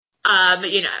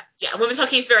But, yeah, women's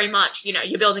hockey is very much,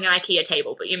 you're building an IKEA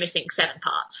table, but you're missing 7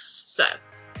 parts.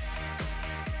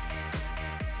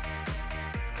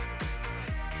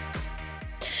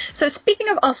 So speaking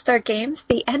of All-Star Games,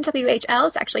 the NWHL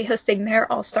is actually hosting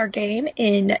their All-Star Game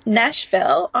in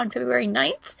Nashville on February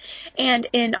 9th. And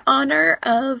in honor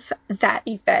of that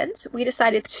event, we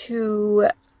decided to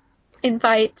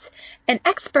invite an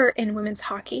expert in women's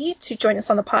hockey to join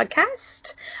us on the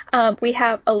podcast. We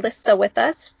have Alyssa with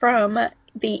us from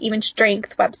the Even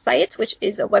Strength website, which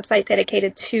is a website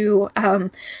dedicated to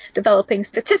developing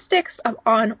statistics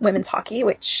on women's hockey,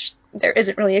 which there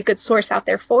isn't really a good source out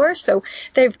there for. So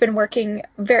they've been working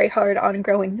very hard on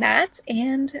growing that,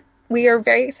 and we are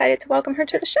very excited to welcome her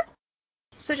to the show.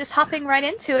 So just hopping right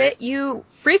into it, you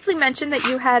briefly mentioned that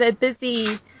you had a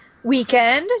busy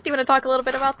weekend. Do you want to talk a little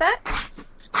bit about that?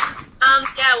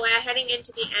 Yeah, we're heading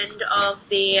into the end of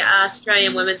the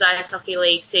Australian Women's Ice Hockey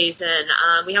League season.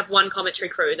 We have one commentary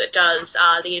crew that does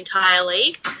the entire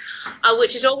league,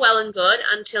 which is all well and good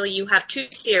until you have 2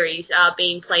 series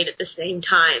being played at the same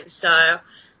time. So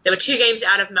there were 2 games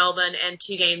out of Melbourne and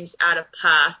 2 games out of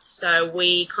Perth. So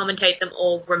we commentate them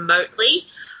all remotely.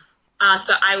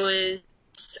 So I was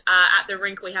at the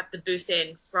rink. We have the booth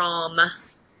in from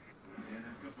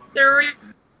 3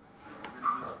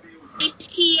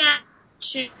 p.m.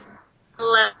 to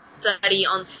 11:30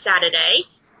 on Saturday,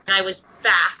 and I was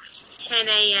back 10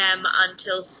 a.m.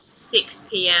 until 6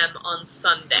 p.m. on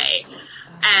Sunday.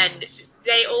 And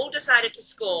they all decided to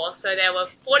score, so there were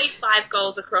 45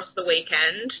 goals across the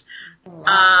weekend,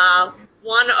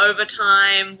 1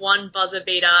 overtime, 1 buzzer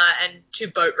beater, and 2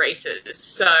 boat races.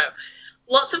 So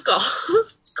lots of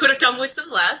goals. Could have done with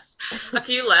a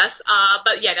few less.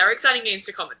 But yeah, they're exciting games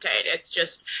to commentate. It's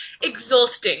just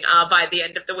exhausting by the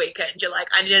end of the weekend. You're like,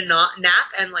 I need a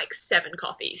nap and 7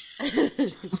 coffees.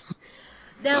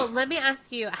 Now, let me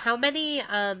ask you, how many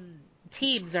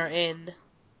teams are in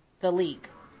the league?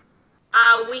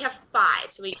 We have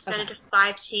 5. So we expanded to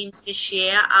 5 teams this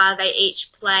year. They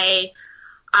each play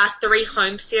 3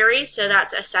 home series. So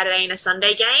that's a Saturday and a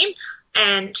Sunday game,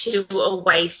 and 2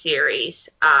 away series.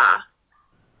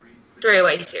 3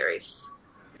 away series.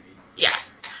 Yeah.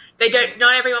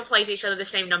 Not everyone plays each other the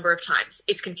same number of times.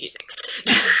 It's confusing.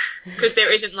 Because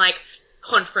there isn't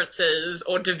conferences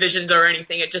or divisions or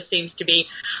anything. It just seems to be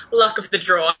luck of the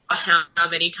draw how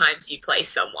many times you play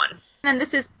someone. And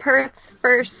this is Perth's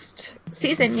first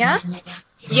season, yeah?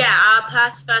 Yeah,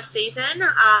 Perth's first season.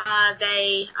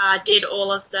 They did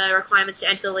all of the requirements to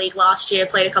enter the league last year,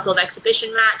 played a couple of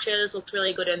exhibition matches, looked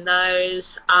really good in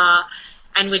those.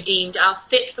 And were deemed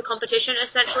fit for competition,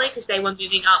 essentially, because they were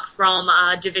moving up from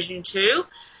Division 2.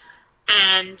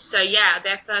 And so, yeah,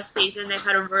 their first season, they've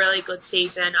had a really good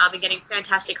season. Been getting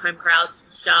fantastic home crowds and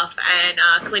stuff, and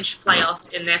clinched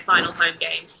playoffs in their final home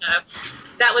game. So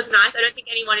that was nice. I don't think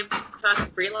anyone in Perth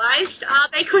realised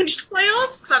they clinched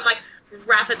playoffs, because I'm,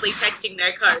 rapidly texting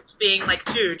their coach, being like,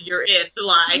 dude, you're in.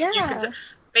 You can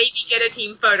maybe get a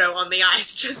team photo on the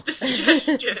ice, just a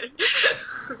suggestion.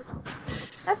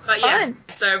 That's fun. Yeah,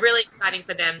 so really exciting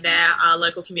for them. Their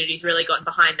local community's really gotten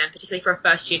behind them, particularly for a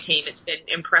first-year team. It's been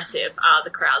impressive, the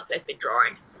crowds they've been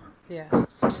drawing. Yeah.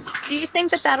 Do you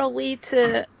think that that'll lead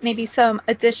to maybe some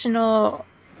additional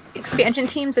expansion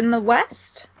teams in the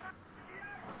West?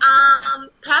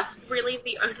 Perth's really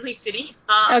the only city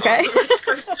on the west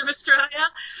coast of Australia.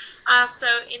 So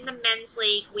in the men's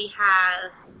league, we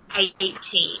have 8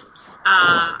 teams,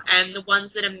 and the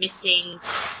ones that are missing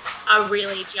are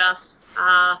really just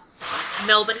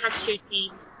Melbourne has 2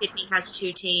 teams, Sydney has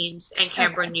 2 teams, and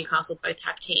Canberra and Newcastle both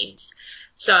have teams.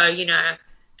 So,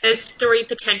 there's 3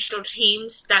 potential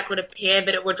teams that could appear,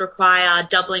 but it would require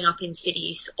doubling up in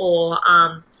cities or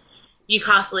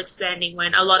Newcastle expanding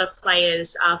when a lot of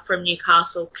players from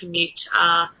Newcastle commute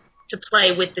to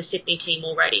play with the Sydney team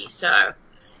already. So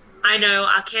I know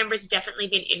Canberra's definitely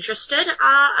been interested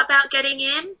about getting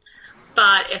in,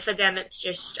 but for them it's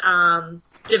just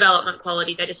development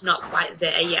quality. They're just not quite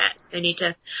there yet. They need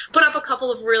to put up a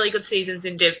couple of really good seasons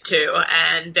in Div 2,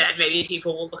 and then maybe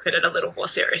people will look at it a little more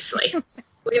seriously.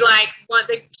 We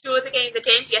the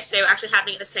games yesterday were actually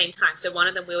happening at the same time. So one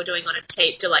of them we were doing on a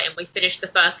tape delay, and we finished the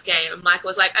first game, and Michael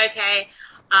was like, okay,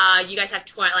 you guys have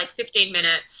 15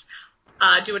 minutes.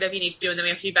 Do whatever you need to do, and then we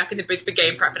have to be back in the booth for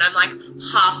game prep. And I'm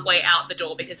halfway out the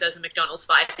door because there's a McDonald's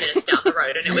 5 minutes down the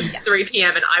road, and it was 3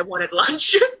 p.m. and I wanted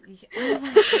lunch.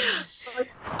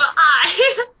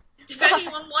 Does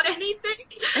anyone want anything?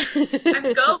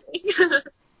 I'm going.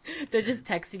 They're just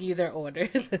texting you their orders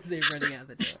as they're running out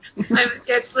the door.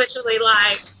 It's literally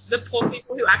like the poor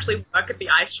people who actually work at the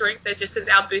ice rink. There's just because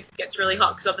our booth gets really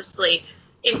hot, because obviously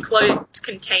enclosed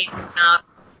container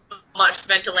much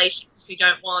ventilation because we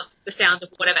don't want the sounds of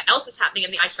whatever else is happening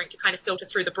in the ice rink to kind of filter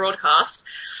through the broadcast.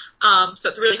 So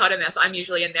it's really hot in there, so I'm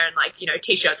usually in there in, like,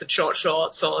 T-shirts and short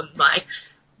shorts, or, like,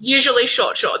 usually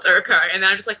short shorts are occurring, and then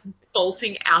I'm just, like,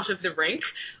 bolting out of the rink,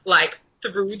 like,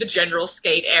 through the general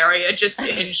skate area just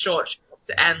in short shorts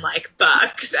and, like,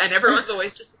 Birks, and everyone's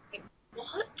always just like,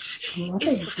 what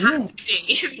is happening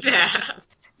in there?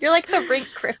 You're like the rink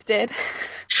cryptid.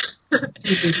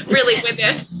 Really, we're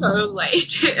there so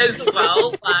late as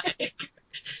well, like...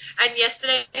 And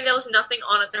yesterday there was nothing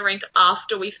on at the rink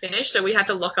after we finished, so we had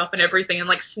to lock up and everything and,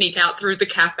 like, sneak out through the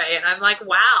cafe. And I'm like,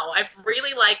 wow, I've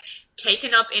really, like,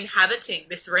 taken up inhabiting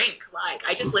this rink. Like,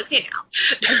 I just live here now.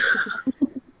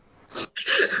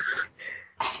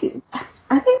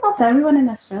 I think that's everyone in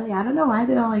Australia. I don't know why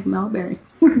they don't like Melbourne.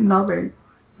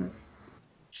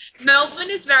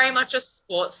 Melbourne is very much a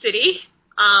sports city.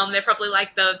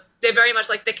 They're very much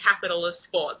like the capital of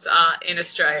sports in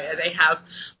Australia. They have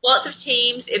lots of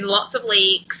teams in lots of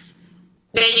leagues,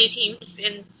 many teams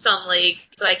in some leagues.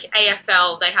 Like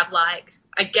AFL, they have, like,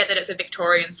 I get that it's a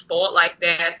Victorian sport, like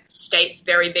their state's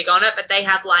very big on it, but they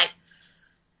have, like,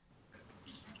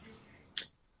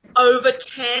 over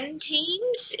 10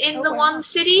 teams in one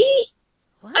city.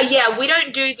 Yeah, we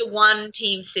don't do the one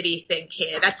team city thing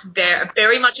here. That's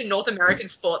very much a North American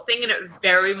sport thing, and it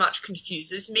very much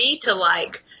confuses me to,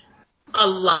 like, a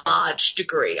large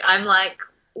degree. I'm like,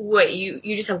 wait,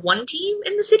 you just have one team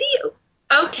in the city?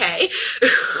 Okay.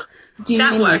 Do you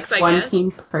mean works, like one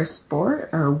team per sport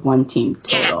or one team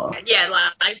total? Yeah,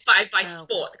 like by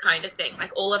sport kind of thing.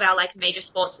 Like all of our, like, major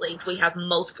sports leagues, we have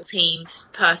multiple teams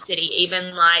per city.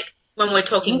 Even, like, when we're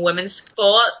talking women's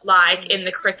sport, like in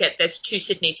the cricket, there's 2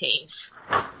 Sydney teams.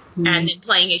 And then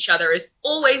playing each other is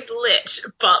always lit,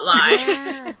 but, like...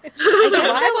 Yeah.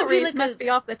 The rivalries must be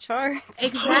off the charts.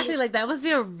 Exactly, like, that must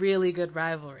be a really good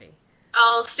rivalry.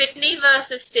 Oh, Sydney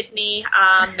versus Sydney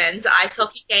men's ice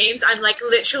hockey games. I'm like,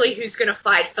 literally, who's going to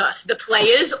fight first? The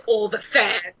players or the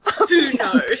fans? Who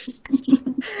knows?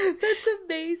 That's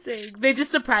amazing. They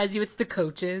just surprise you. It's the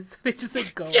coaches. They just,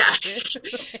 like, go yeah. with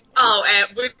it. Oh,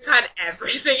 and we've had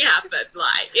everything happen.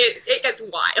 Like, it gets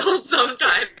wild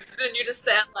sometimes. And you just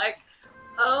stand like,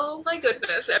 oh my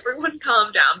goodness, everyone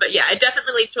calm down. But yeah, it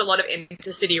definitely leads to a lot of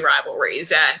intercity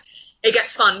rivalries, and it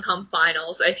gets fun come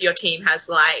finals if your team has,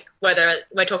 like, whether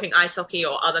we're talking ice hockey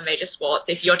or other major sports,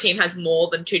 if your team has more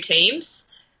than 2 teams,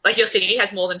 like your city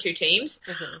has more than 2 teams,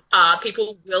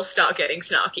 people will start getting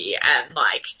snarky, and,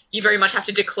 like, you very much have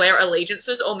to declare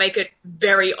allegiances or make it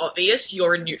very obvious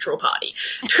you're a neutral party.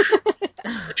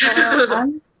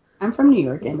 I'm from New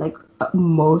York, and, like,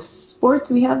 most sports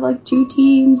we have, like, 2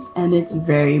 teams, and it's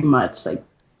very much like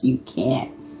you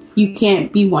can't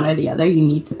be one or the other. You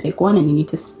need to pick one, and you need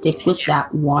to stick with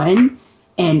that one.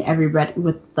 And everybody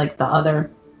with, like, the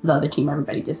other team,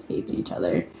 everybody just hates each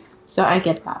other. So I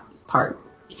get that part.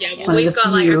 Yeah, well, we've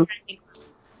got, like,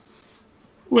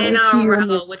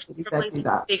 NRL, which is probably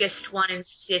the biggest one in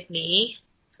Sydney.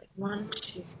 It's like 1,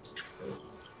 2, 3.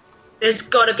 There's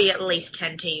got to be at least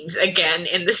 10 teams again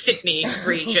in the Sydney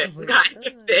region, kind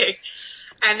of thing.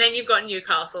 And then you've got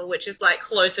Newcastle, which is, like,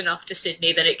 close enough to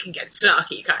Sydney that it can get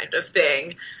snarky kind of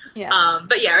thing. Yeah.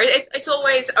 But yeah, it's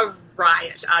always a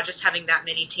riot, just having that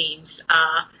many teams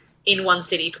in one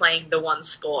city playing the one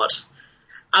sport.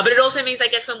 But it also means, I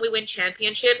guess, when we win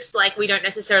championships, like, we don't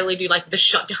necessarily do, like, the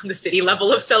shut down the city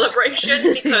level of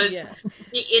celebration, because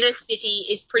the inner city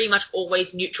is pretty much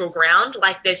always neutral ground.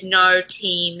 Like, there's no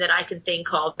team that I can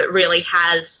think of that really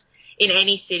has, in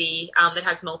any city that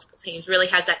has multiple teams, really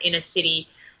has that inner city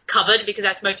covered, because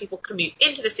that's most people commute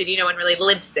into the city. No one really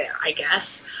lives there, I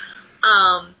guess.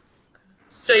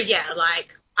 So, yeah,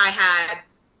 like, I had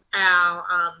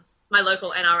our, my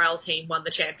local NRL team won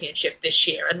the championship this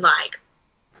year, and, like,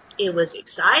 it was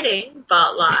exciting,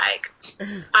 but, like,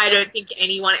 I don't think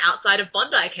anyone outside of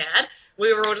Bondi cared.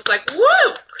 We were all just like,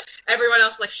 woo! Everyone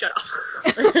else, like, shut up.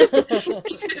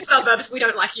 It's in the suburbs, we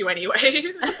don't like you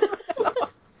anyway.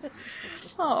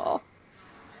 Oh.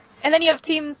 And then you have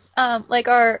teams, like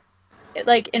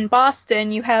in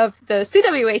Boston, you have the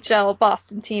CWHL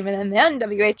Boston team and then the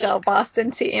NWHL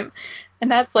Boston team.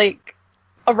 And that's, like,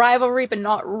 a rivalry, but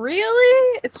not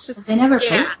really. It's just... They never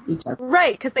play each other.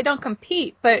 Right, because they don't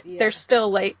compete, but they're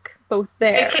still, like, both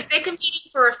there. They're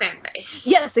competing for a fan base.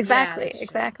 Yes, exactly,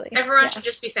 exactly. Everyone should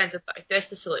just be fans of both. There's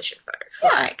the solution, folks.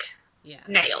 Yeah. Like,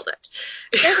 nailed it.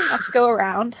 There's enough to go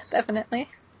around, definitely.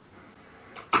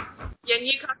 Yeah,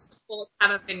 Newcastle sports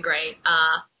haven't been great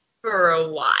for a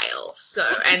while. So,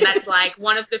 and that's, like,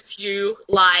 one of the few,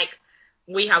 like,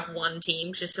 we have one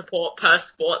team to support per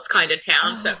sports kind of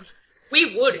town. So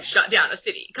we would shut down a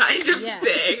city kind of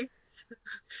thing.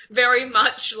 very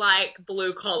much like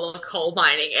blue collar coal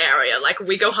mining area. Like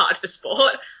we go hard for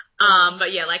sport.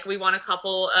 But yeah, like we won a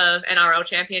couple of NRL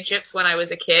championships when I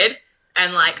was a kid,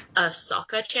 and like a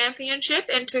soccer championship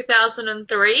in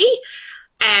 2003.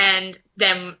 And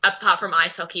then apart from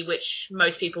ice hockey, which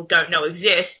most people don't know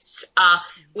exists,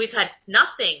 we've had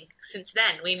nothing since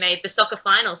then. We made the soccer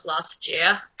finals last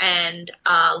year and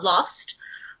lost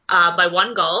by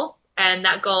 1 goal. And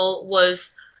that goal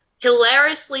was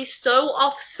hilariously so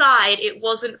offside it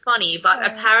wasn't funny, but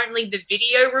apparently the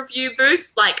video review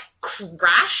booth like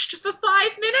crashed for 5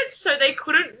 minutes, so they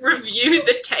couldn't review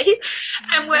the tape.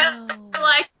 And we're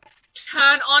like,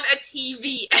 turn on a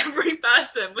TV, every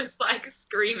person was like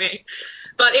screaming.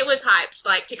 But it was hyped,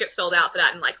 like tickets sold out for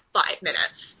that in like 5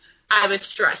 minutes. I was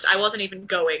stressed. I wasn't even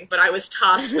going, but I was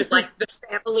tasked with like the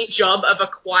family job of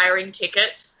acquiring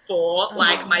tickets for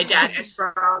like my dad and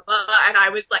brother, and I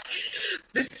was like,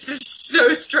 this is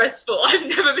so stressful. I've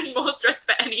never been more stressed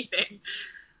for anything.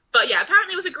 But yeah,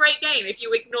 apparently it was a great game if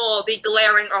you ignore the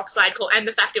glaring offside call and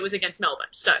the fact it was against Melbourne.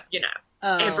 So,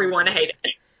 everyone hated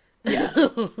it. Yeah.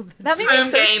 That makes home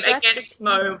so game against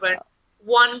Melbourne.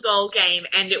 1 goal game,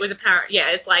 and it was apparent,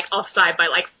 it's like offside by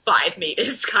like 5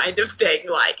 meters kind of thing.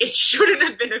 Like, it shouldn't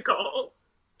have been a goal,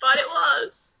 but it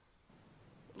was.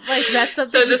 Like, that's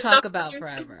something you talk about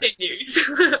forever. Continues.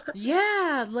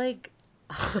 Yeah, like,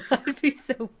 I'd be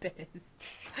so pissed.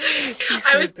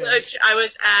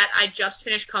 I just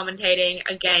finished commentating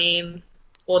a game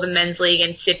for the men's league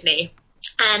in Sydney,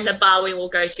 and the bar we will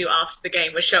go to after the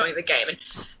game was showing the game, and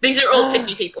these are all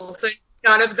Sydney people, so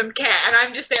none of them care, and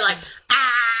I'm just there like,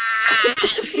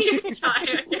 the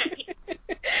entire game.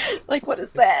 Like, what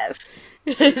is this?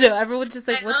 No, everyone's just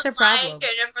like, and what's I'm their problem? and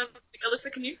everyone's like,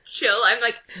 Alyssa, can you chill? I'm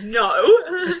like, no.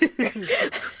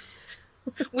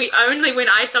 We only win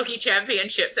ice hockey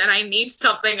championships, and I need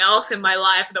something else in my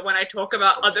life that when I talk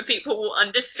about other people will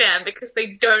understand, because they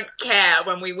don't care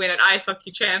when we win an ice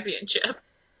hockey championship.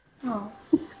 Oh.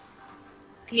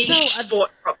 Niche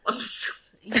sport problems.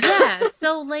 Yeah,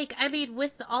 so, like, I mean,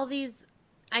 with all these,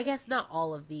 I guess not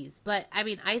all of these, but, I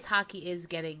mean, ice hockey is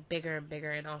getting bigger and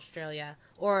bigger in Australia.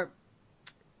 Or,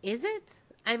 is it?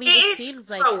 I mean, it seems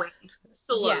like... growing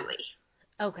slowly.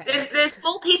 Yeah. Okay. There's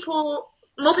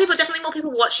definitely more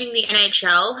people watching the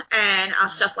NHL and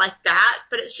stuff like that,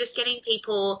 but it's just getting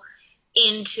people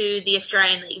into the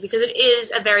Australian League, because it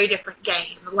is a very different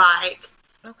game. Like,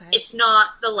 it's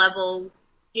not the level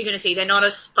you're going to see. They're not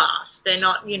as fast. They're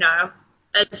not,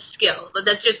 as skilled.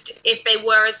 That's just, if they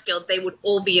were as skilled, they would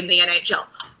all be in the NHL,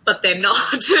 but they're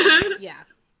not. Yeah.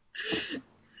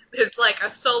 There's like a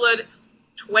solid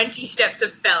 20 steps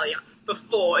of failure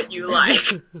before you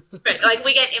but like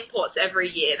we get imports every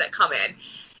year that come in,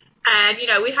 and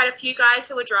we had a few guys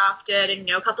who were drafted, and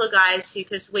a couple of guys who,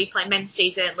 because we play men's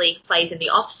season, league plays in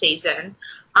the off season,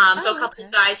 so a couple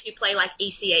of guys who play like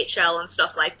ECHL and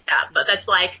stuff like that, but that's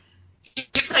like, you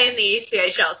play in the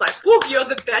ECHL, it's like, whoop, you're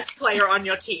the best player on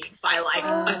your team by like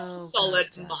a solid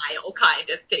mile kind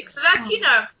of thing. So that's,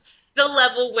 the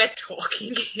level we're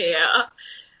talking here.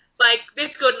 Like,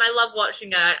 it's good, and I love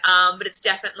watching it, but it's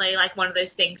definitely, like, one of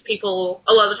those things people,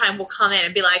 a lot of the time, will come in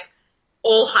and be, like,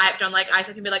 all hyped on, like, ice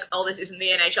hockey and be like, oh, this isn't the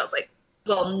NHL. It's like,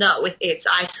 well, no, it's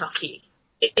ice hockey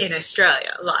in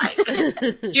Australia. Like,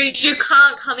 you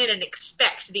can't come in and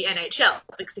expect the NHL,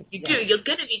 because if you do, you're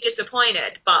going to be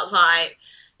disappointed. But, like,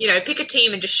 pick a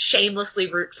team and just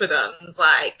shamelessly root for them.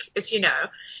 Like, it's,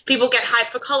 people get hyped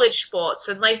for college sports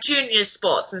and, like, junior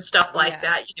sports and stuff like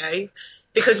that,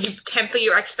 because you temper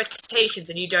your expectations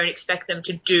and you don't expect them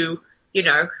to do,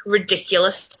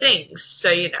 ridiculous things.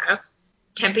 So,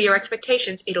 temper your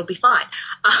expectations, it'll be fine.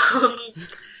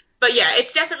 But yeah,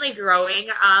 it's definitely growing.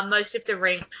 Most of the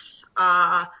rinks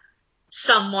are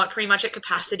somewhat pretty much at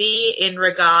capacity in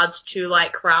regards to,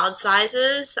 like, crowd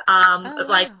sizes.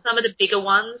 Like, some of the bigger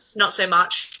ones, not so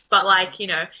much. But, like,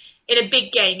 in a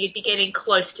big game, you'd be getting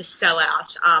close to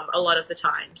sellout a lot of the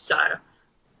time. So,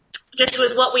 just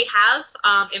with what we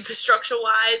have,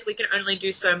 infrastructure-wise, we can only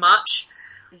do so much.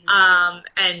 And,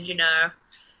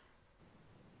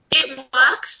 it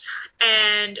works,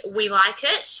 and we like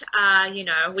it.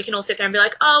 We can all sit there and be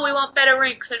like, oh, we want better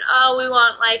rinks, and oh, we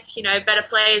want, like, better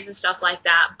players and stuff like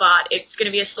that. But it's going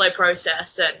to be a slow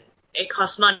process, and it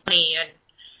costs money, and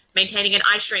maintaining an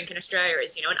ice rink in Australia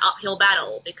is, an uphill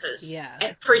battle, because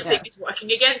everything is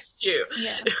working against you.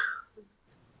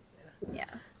 Yeah.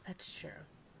 That's true.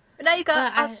 But now you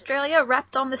got Australia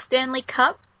wrapped on the Stanley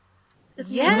Cup.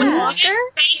 Yeah. He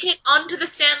didn't make it onto the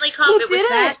Stanley Cup. It was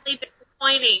badly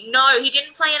disappointing. No, he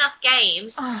didn't play enough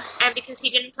games. And because he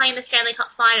didn't play in the Stanley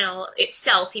Cup final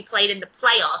itself, he played in the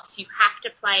playoffs. You have to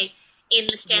play in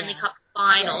the Stanley Cup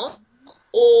final,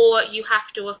 or you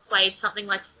have to have played something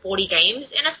like 40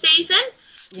 games in a season.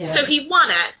 Yeah. So he won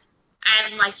it,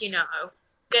 and, like, you know,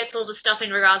 gets all the stuff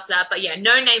in regards to that. But, yeah,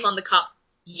 no name on the cup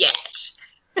yet.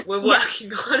 We're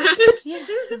working on it. Yeah,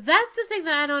 that's the thing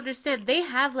that I don't understand. They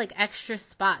have, like, extra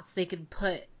spots they can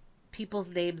put people's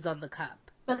names on the cup.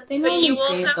 But they normally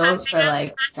save those for,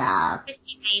 like, staff. 50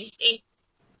 names,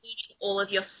 including all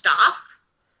of your staff.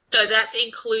 So that's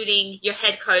including your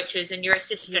head coaches and your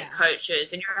assistant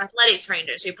coaches and your athletic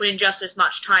trainers who put in just as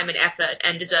much time and effort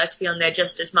and deserve to be on there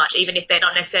just as much, even if they're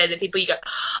not necessarily the people you go,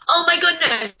 oh my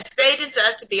goodness, they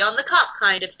deserve to be on the cup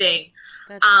kind of thing.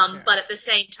 But at the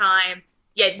same time,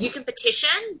 you can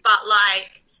petition, but,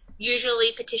 like,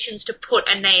 usually petitions to put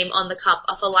a name on the cup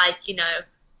are for, like, you know,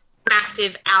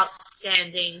 massive,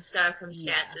 outstanding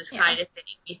circumstances kind of thing.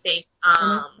 You think,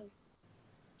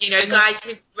 you know, guys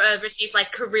who've received,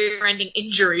 like, career-ending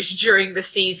injuries during the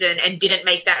season and didn't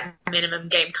make that minimum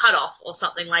game cutoff or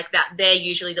something like that, they're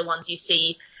usually the ones you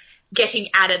see getting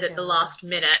added at the last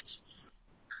minute.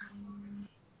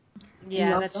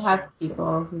 Yeah, we also have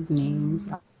people whose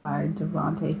names are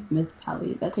Devontae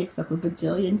Smith-Pelly. That takes up a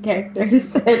bajillion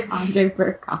characters, and Andre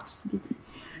Burakovsky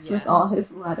with all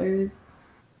his letters.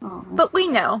 Aww. But we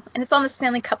know, and it's on the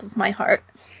Stanley Cup of my heart.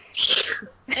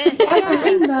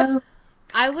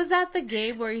 I was at the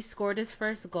game where he scored his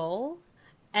first goal,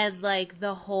 and, like,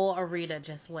 the whole arena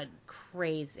just went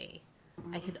crazy.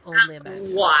 I can only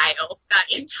imagine. Wild. That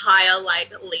entire,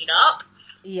 like, lead up.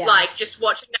 Yeah. Like, just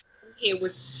watching that here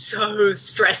was so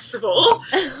stressful.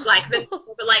 Like,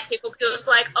 people feel it's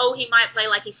like, oh, he might play,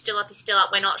 like, he's still up,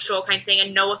 we're not sure kind of thing,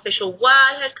 and no official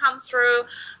word had come through.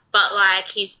 But, like,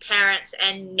 his parents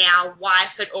and now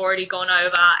wife had already gone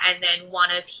over, and then one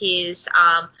of his,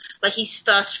 like, his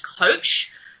first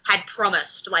coach had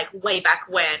promised, like, way back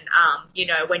when, you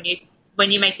know, when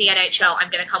you make the NHL, I'm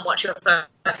going to come watch your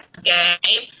first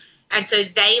game. And so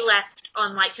they left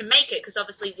on, like, to make it, because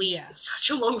obviously it's such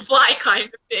a long flight kind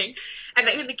of thing. And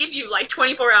they give you, like,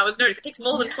 24 hours notice. It takes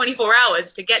more than 24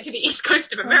 hours to get to the East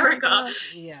Coast of America.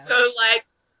 So, like,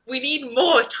 we need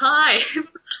more time.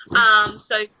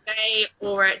 So they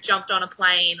jumped on a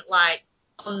plane, like,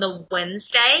 on the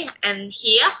Wednesday and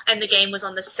the game was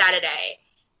on the Saturday.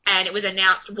 And it was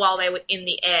announced while they were in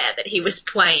the air that he was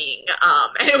playing.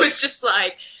 And it was just,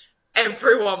 like,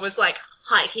 everyone was, like,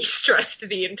 highly stressed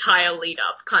the entire lead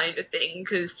up kind of thing.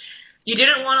 Because you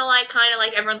didn't want to, like, kind of,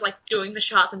 like, everyone's, like, doing the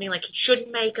shots and being like, he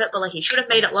shouldn't make it, but, like, he should have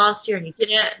made it last year and he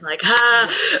didn't. And, like,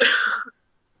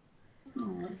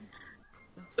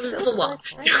 It was a lot.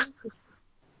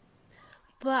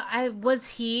 But was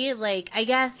he, like, I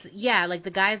guess, like,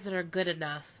 the guys that are good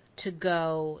enough to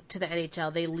go to the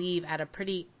NHL, they leave at a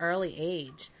pretty early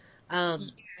age.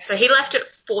 So he left at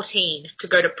 14 to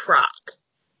go to Prague.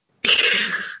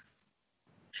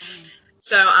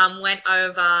 So went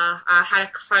over, had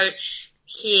a coach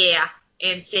here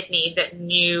in Sydney that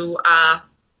knew a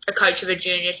coach of a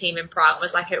junior team in Prague,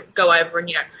 was like, go over and,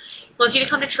 you know, wants you to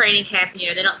come to training camp, and, you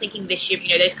know, they're not thinking this year, you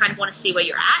know, they just kind of want to see where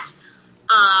you're at.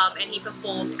 And he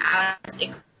performed as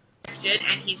expected,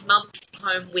 and his mum came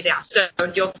home with us. So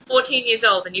you're 14 years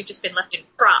old and you've just been left in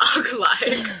Prague,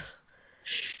 like,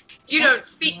 you don't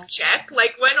speak Czech,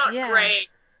 like, we're not great.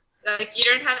 Like, you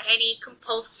don't have any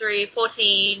compulsory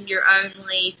 14, you're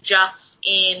only just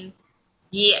in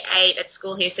year 8 at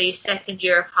school here, so your second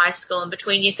year of high school, and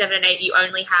between year 7 and 8 you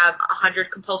only have 100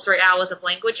 compulsory hours of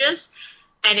languages,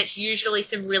 and it's usually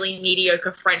some really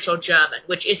mediocre French or German,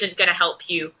 which isn't going to help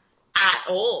you at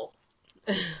all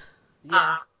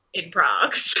in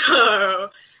Prague. So,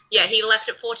 yeah, he left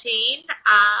at 14,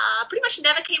 pretty much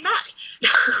never came back.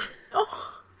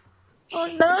 Oh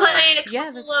no.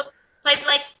 Played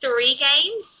like 3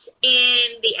 games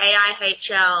in the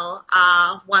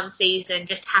AIHL one season,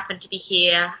 just happened to be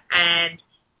here, and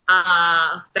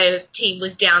the team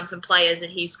was down some players,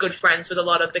 and he's good friends with a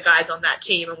lot of the guys on that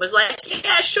team, and was like,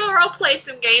 yeah, sure, I'll play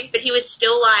some games, but he was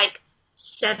still like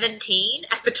 17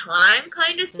 at the time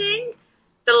kind of thing.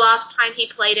 The last time he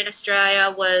played in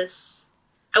Australia was,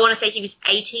 I want to say he was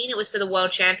 18, it was for the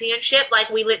World Championship. Like,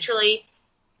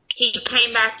 he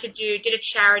came back to did a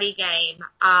charity game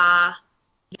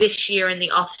this year in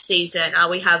the off season.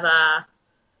 We have a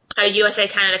USA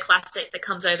Canada Classic that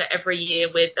comes over every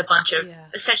year with a bunch of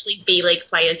essentially B-League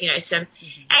players, you know, some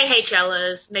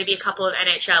AHLers, maybe a couple of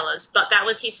NHLers. But that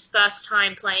was his first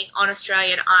time playing on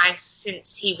Australian ice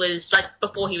since he was, like,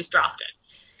 before he was drafted.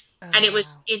 And it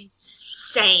was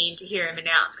insane to hear him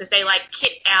announce, because they, like,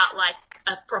 kit out, like,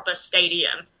 a proper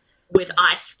stadium with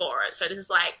ice for it. So this is,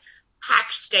 like,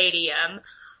 packed stadium.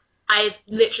 I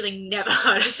literally never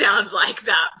heard a sound like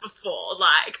that before.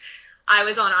 Like, I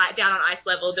was down on ice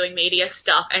level doing media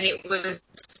stuff, and it was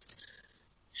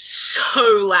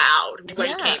so loud when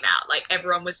it came out. Like,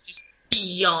 everyone was just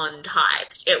beyond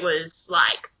hyped. It was,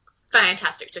 like,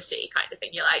 fantastic to see kind of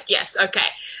thing. You're like, yes, okay,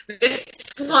 this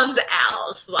one's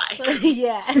ours. Like,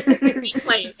 yeah. we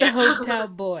claim It's the him.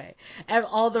 hometown boy. And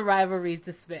all the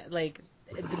rivalries like,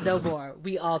 no more.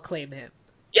 We all claim him.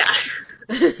 Yeah.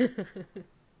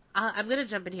 I'm going to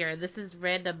jump in here, and this is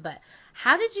random, but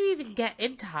how did you even get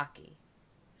into hockey?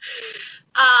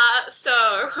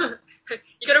 So,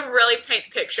 you gotta really paint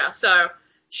the picture. So,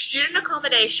 student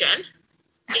accommodation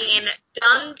in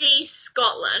Dundee,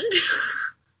 Scotland.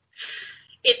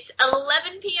 It's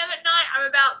 11 p.m. at night. I'm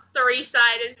about 3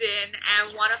 ciders in,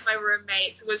 and one of my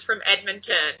roommates was from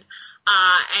Edmonton,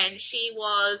 and she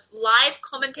was live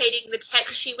commentating the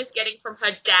text she was getting from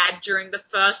her dad during the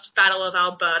first Battle of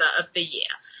Alberta of the year.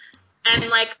 And,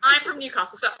 like, I'm from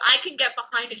Newcastle, so I can get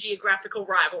behind a geographical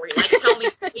rivalry. Like, tell me,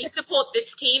 we support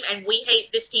this team and we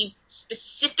hate this team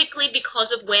specifically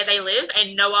because of where they live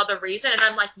and no other reason. And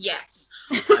I'm like, yes,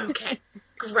 okay,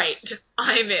 great,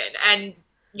 I'm in. And,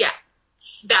 yeah,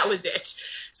 that was it.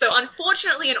 So,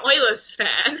 unfortunately, an Oilers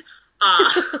fan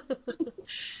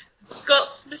got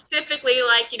specifically,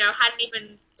 like, you know,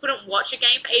 couldn't watch a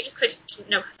game for ages because I just didn't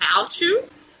know how to.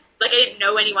 Like, I didn't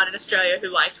know anyone in Australia who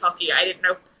liked hockey. I didn't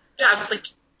know. I was just like,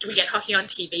 do we get hockey on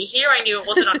TV here? I knew it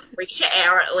wasn't on free to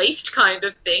air at least, kind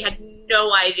of thing. Had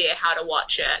no idea how to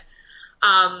watch it.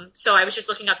 So I was just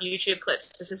looking up YouTube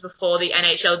clips. This is before the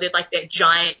NHL did, like, their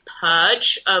giant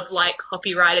purge of, like,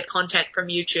 copyrighted content from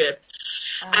YouTube.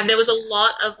 And there was a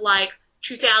lot of, like,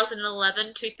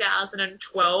 2011,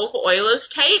 2012 Oilers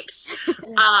tapes.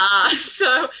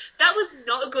 So that was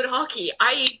not good hockey.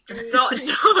 I do not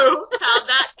know how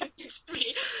that convinced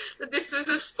me that this was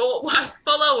a sport worth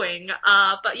following.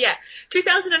 But yeah,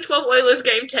 2012 Oilers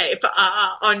game tape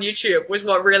on YouTube was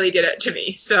what really did it to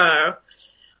me. So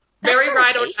very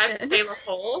right on time for Taylor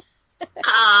Hall.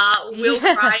 We'll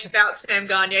cry about Sam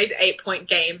Gagner's 8-point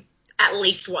game at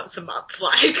least once a month.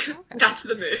 Like, that's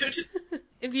the mood.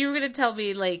 If you were going to tell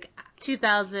me, like,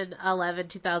 2011,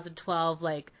 2012,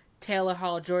 like, Taylor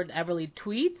Hall, Jordan Eberle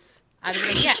tweets, I'd be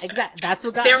like, yeah, exactly. That's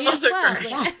what got They're me as also well.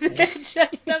 great. Like, they're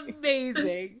just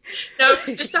amazing. No,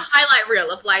 just a highlight reel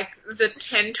of, like, the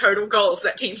 10 total goals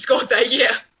that team scored that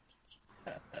year.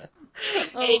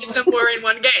 8 of them were in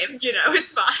one game, you know,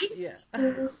 it's fine. Yeah.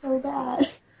 It was so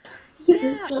bad.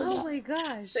 Yeah, oh my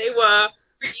gosh. They were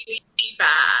really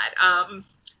bad.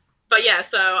 But yeah,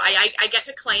 so I get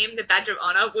to claim the badge of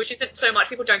honor, which isn't so much,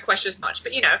 people don't question as much.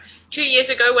 But, you know, 2 years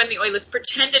ago when the Oilers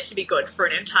pretended to be good for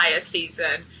an entire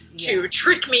season to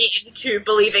trick me into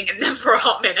believing in them for a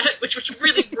hot minute, which was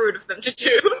really rude of them to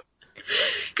do.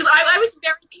 Because I was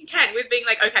very content with being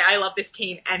like, okay, I love this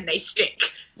team and they stink.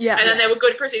 Yeah. And then they were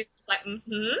good for a season. Like,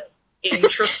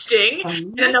 interesting.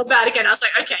 And then they were bad again. I was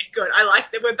like, okay, good. I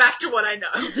like them. We're back to what I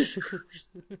know.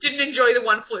 Didn't enjoy the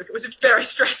one fluke. It was very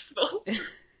stressful. But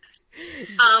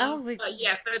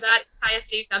yeah, for that entire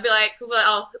season, I'll be like,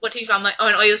 oh, what team? I'm like, oh,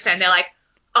 an Oilers fan. They're like,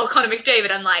 oh, Connor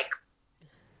McDavid. I'm like,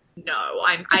 no,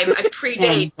 I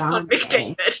predate Connor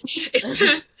McDavid. It's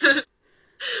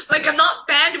like, I'm not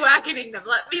bandwagoning them.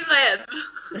 Let me live.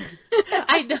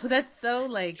 I know, that's so,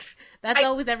 like, that's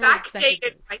always everyone's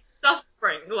backdated my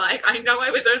suffering. Like, I know I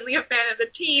was only a fan of the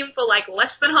team for, like,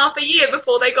 less than half a year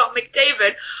before they got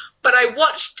McDavid, but I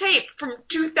watched tape from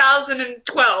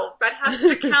 2012. That has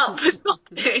to count for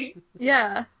something.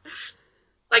 Yeah.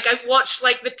 Like, I've watched,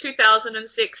 like, the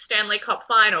 2006 Stanley Cup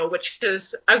Final, which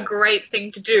is a great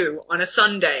thing to do on a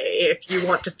Sunday if you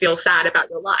want to feel sad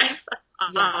about your life.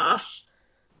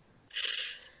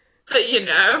 But, you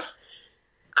know,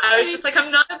 I was just like,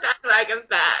 I'm not a bandwagon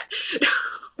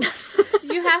fan.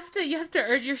 You have to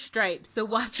earn your stripes. So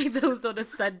watching those on a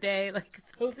Sunday, like,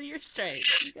 those are your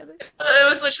stripes. It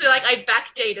was literally like, I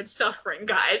backdated suffering,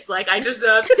 guys. Like, I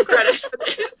deserve the credit for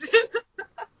this.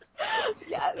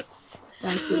 Yes.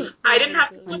 I didn't have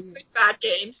to watch those bad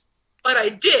games, but I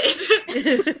did.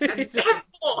 And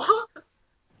therefore,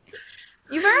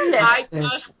 you've earned it. I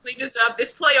personally deserve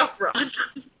this playoff run.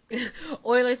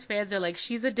 Oilers fans are like,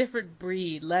 she's a different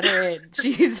breed. Let her in.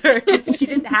 She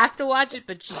didn't have to watch it,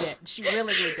 but she did. She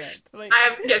willingly did. Like, I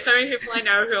have so many people I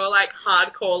know who are like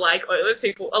hardcore like Oilers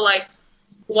people are like,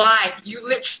 why? You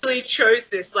literally chose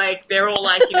this. Like, they're all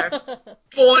like, you know,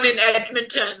 born in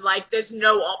Edmonton. Like, there's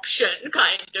no option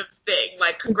kind of thing.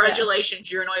 Like, congratulations,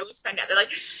 you're an Oilers fan now. They're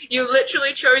like, you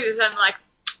literally chose this. I'm like,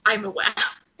 I'm aware.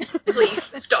 Please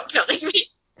stop telling me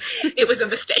it was a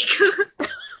mistake.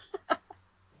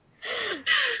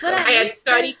 But I had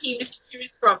 30 teams to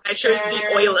choose from. I chose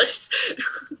the Oilers.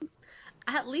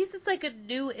 at least it's like a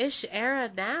new-ish era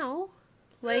now.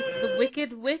 Like the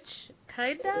Wicked Witch,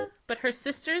 kinda, but her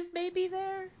sisters may be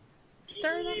there.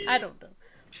 Startup? I don't know.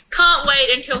 Can't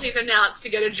wait until he's announced to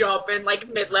get a job in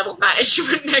like mid-level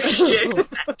management next year.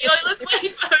 Let's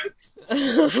wait, folks.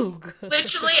 Oh, God.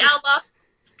 Literally, our last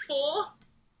 4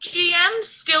 GMs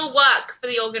still work for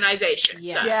the organization.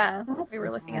 Yeah. So. Yeah, we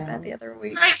were looking at that the other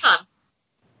week. Great fun.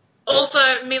 Also,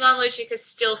 Milan Lucic is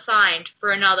still signed for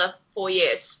another 4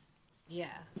 years. Yeah.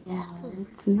 Yeah,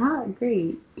 it's not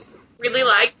great. Really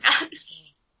like that.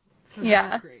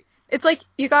 Yeah. Great. It's like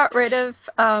you got rid of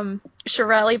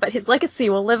Shirelli, but his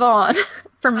legacy will live on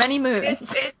for many moons.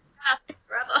 It's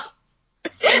forever.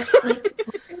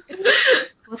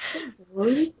 What's the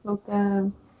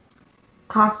goalie?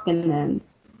 Koskinen.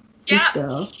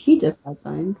 Yeah. He just got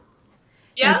signed.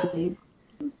 Yeah. I believe.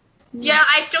 Yeah,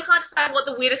 I still can't decide what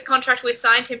the weirdest contract we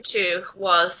signed him to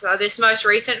was. This most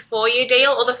recent 4-year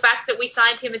deal, or the fact that we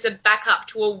signed him as a backup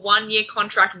to a 1-year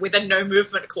contract with a no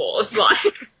movement clause.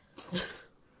 Like,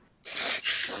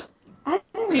 I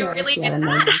don't we know really if he had did a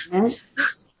that. movement.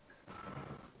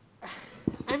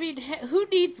 I mean, who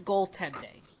needs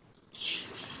goaltending?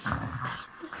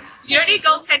 You don't need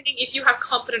goaltending if you have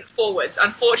competent forwards.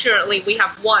 Unfortunately, we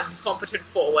have 1 competent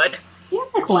forward, He had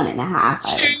like 1.5.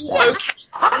 2 okay,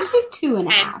 I would say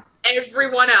 2.5. and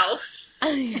everyone else.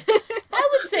 I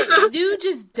would say Nuge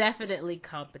is definitely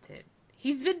competent.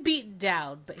 He's been beaten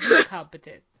down, but he's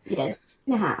competent. Yes,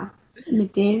 2.5.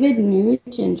 McDavid,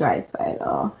 Nuge, and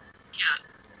Draisaitl. Yeah.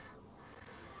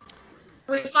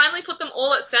 We finally put them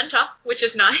all at center, which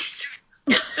is nice.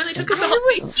 It only took us a whole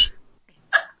week.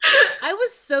 I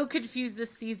was so confused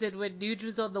this season when Nuge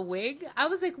was on the wing. I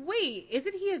was like, wait,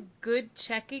 isn't he a good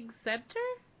checking center?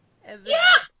 And then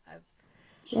Yeah.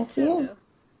 Yes, he is. I don't know.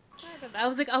 I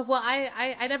was like, oh, well,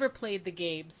 I never played the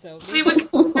game, so... We were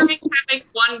considering having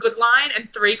 1 good line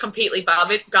and 3 completely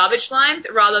garbage lines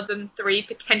rather than 3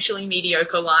 potentially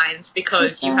mediocre lines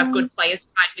because you have good players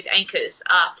tied with anchors.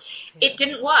 It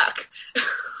didn't work.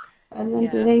 And then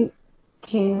Yeah. didn't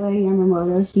Kayla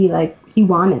Yamamoto, he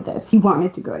wanted this. He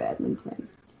wanted to go to Edmonton.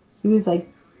 He was like,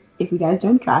 if you guys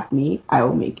don't draft me, I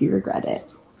will make you regret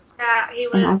it. Yeah, he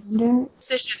And I was wonder,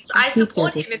 decisions. I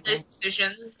support him in those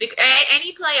decisions.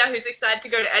 Any player who's excited to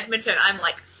go to Edmonton, I'm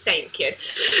like, same kid.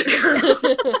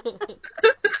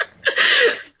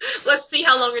 Let's see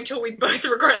how long until we both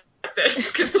regret this,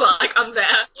 because like I'm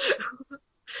there.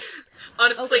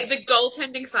 Honestly, the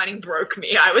goaltending signing broke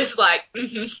me. I was like,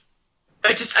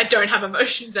 I don't have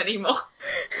emotions anymore.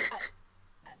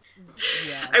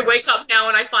 Yeah. I wake up now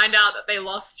and I find out that they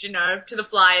lost, to the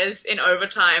Flyers in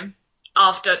overtime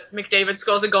after McDavid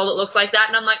scores a goal that looks like that,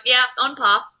 and I'm like, yeah, on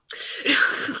par.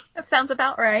 That sounds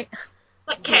about right.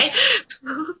 Okay.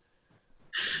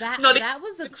 That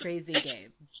was a crazy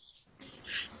game.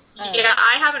 Yeah,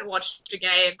 I haven't watched a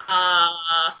game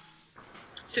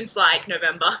since like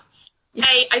November.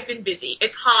 Hey, I've been busy.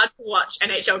 It's hard to watch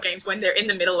NHL games when they're in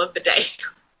the middle of the day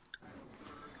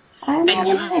I'm and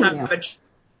you not have a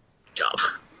job.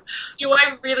 Do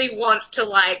I really want to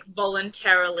like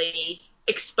voluntarily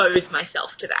expose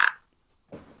myself to that?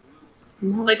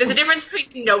 No. Like, there's a difference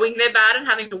between knowing they're bad and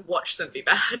having to watch them be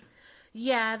bad.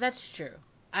 Yeah, that's true.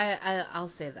 I'll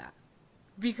say that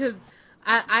because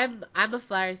I'm a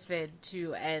Flyers fan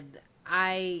too, and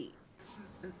I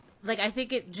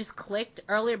think it just clicked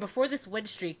earlier before this win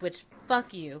streak, which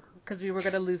fuck you because we were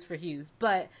gonna lose for Hughes,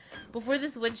 but before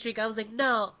this win streak, I was like,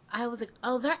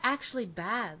 oh, they're actually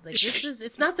bad. Like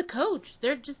it's not the coach;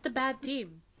 they're just a bad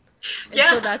team. And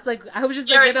Yeah. so that's like I was just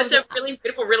Yeah, like, that's a really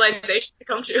beautiful realization to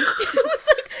come to. it was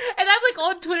like, and I'm like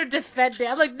on Twitter defending.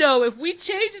 I'm like, no, if we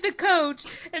change the coach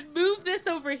and move this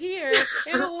over here,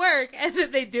 it'll work. And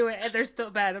then they do it, and they're still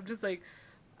bad. I'm just like,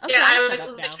 okay, Yeah, I'll I was shut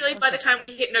up now. literally I'll by the shut up. time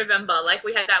we hit November, like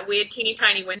we had that weird teeny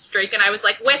tiny win streak, and I was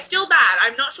like, we're still bad.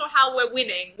 I'm not sure how we're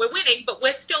winning. We're winning, but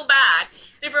we're still bad.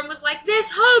 And everyone was like,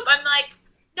 there's hope. I'm like,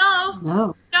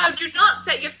 no, do not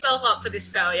set yourself up for this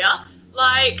failure.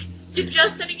 Like, you're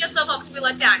just setting yourself up to be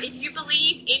let down. If you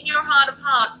believe in your heart of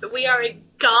hearts that we are a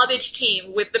garbage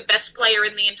team with the best player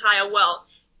in the entire world,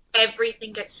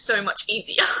 everything gets so much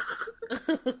easier.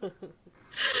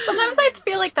 Sometimes I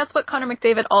feel like that's what Connor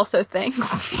McDavid also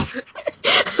thinks.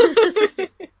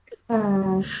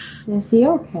 Is he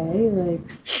okay? Like,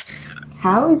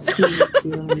 how is he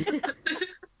doing?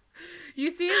 You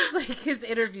see his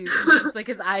interviews, it's just like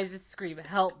his eyes just scream,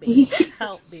 help me,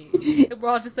 help me. And we're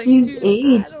all just like, He's dude,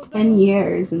 aged I don't 10 know.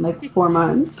 years in like 4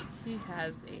 months. He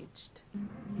has aged.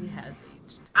 He has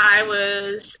aged. I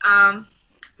was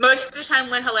most of the time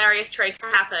when hilarious trades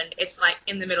happen, it's like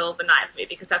in the middle of the night for me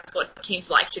because that's what teams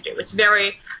like to do. It's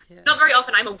not very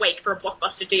often I'm awake for a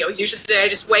blockbuster deal. Usually I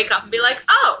just wake up and be like,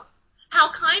 oh,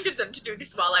 how kind of them to do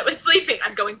this while I was sleeping.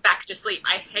 I'm going back to sleep.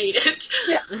 I hate it.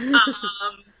 Yeah.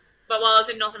 But while I was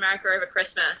in North America over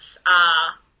Christmas,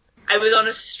 I was on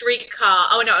a streetcar.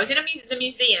 Oh, no, I was in the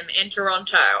museum in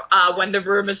Toronto when the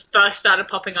rumors first started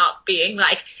popping up, being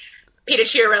like, Peter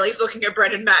Chiarelli's looking at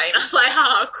Brendan May. And I was like,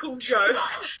 cool joke.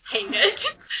 Hate it.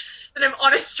 And I'm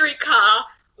on a streetcar.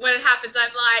 When it happens,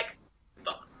 I'm like,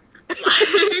 fuck.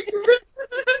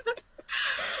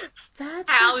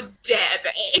 How dare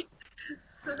they?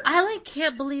 I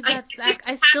can't believe that's.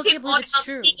 I still can't believe it's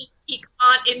true. He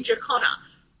can't injure Connor.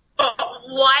 But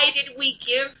why did we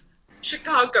give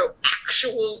Chicago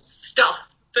actual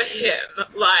stuff for him?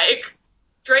 Like,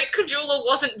 Drake Kajula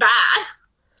wasn't bad.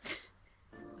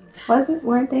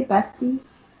 Weren't they besties?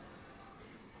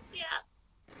 Yeah.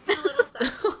 A little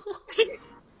sad.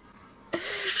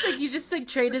 You just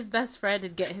trade his best friend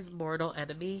and get his mortal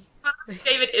enemy.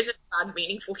 David isn't bad,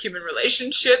 meaningful human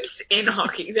relationships in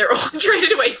hockey. They're all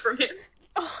traded away from him.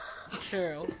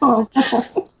 True. Oh,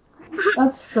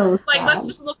 that's so sad. Let's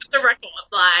just look at the record.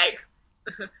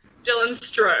 Dylan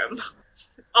Strome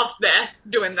off there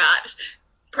doing that.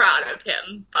 Proud of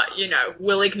him, but,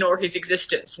 we'll ignore his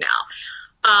existence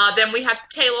now. Then we have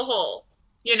Taylor Hall,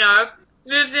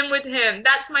 moves in with him.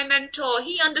 That's my mentor.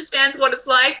 He understands what it's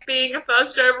like being a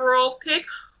first overall pick.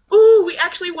 Ooh, we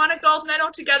actually won a gold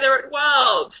medal together at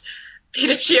Worlds.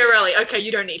 Peter Chiarelli. Okay,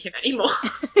 you don't need him anymore.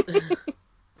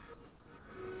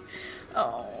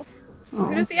 Oh.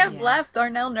 Who does he have left?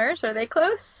 Darnell Nurse? Are they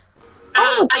close?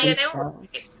 Yeah, they were.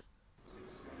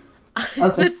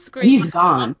 That's great. He's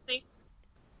gone.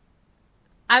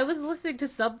 I was listening to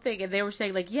something and they were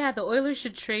saying the Oilers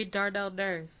should trade Darnell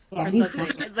Nurse or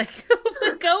something.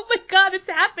 And oh my god, it's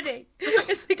happening.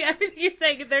 It's everything you're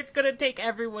saying, and they're gonna take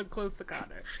everyone close to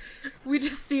Connor. We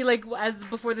just see as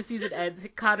before the season ends,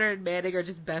 Connor and Manning are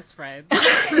just best friends.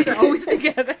 They're always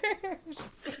together.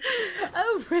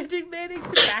 Brendan Manning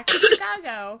back to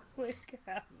Chicago.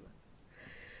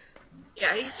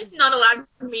 Yeah, he's just not allowed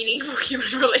meaningful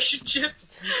human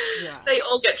relationships. Yeah. They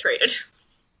all get traded.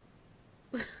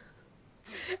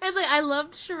 And I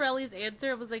loved Chiarelli's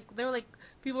answer. It was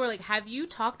people were like, have you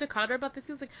talked to Connor about this?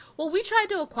 He was like, well, we tried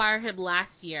to acquire him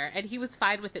last year and he was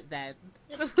fine with it then.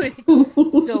 And I'm like,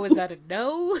 so is that a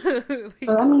no?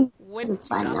 It's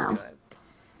fine now.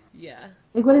 Yeah.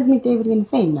 What is McDavid going to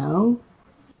say? No?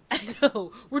 I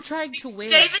know. We're trying to win.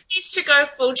 David needs to go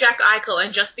full Jack Eichel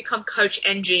and just become coach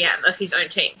and GM of his own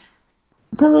team.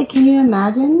 But can you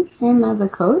imagine him as a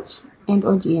coach and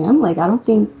or GM?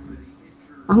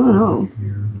 I don't know.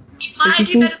 He might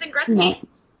do better than Gretzky.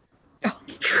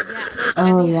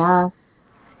 Oh, yeah.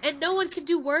 And no one can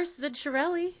do worse than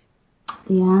Chiarelli.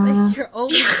 Yeah. You're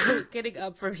always getting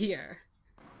up from here.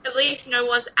 At least no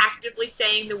one's actively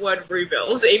saying the word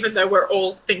rebuilds, even though we're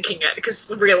all thinking it,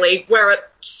 because really, we're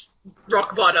at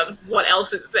rock bottom. What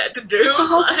else is there to do?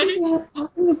 How can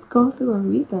you go through a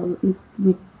rebuild?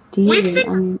 We've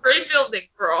been rebuilding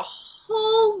for a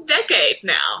whole decade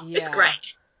now. Yeah. It's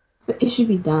great. So it should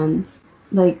be done.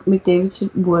 McDavid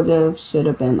should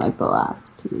have been the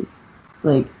last piece.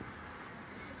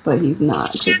 But he's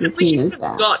not. We should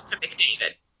have got to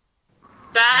McDavid.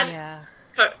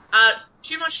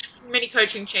 Many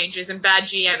coaching changes and bad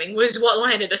GMing was what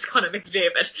landed us Connor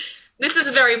McDavid. This is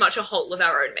very much a whole of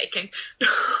our own making.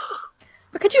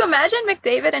 But could you imagine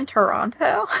McDavid in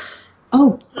Toronto?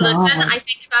 Oh, God. Listen, I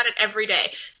think about it every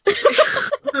day.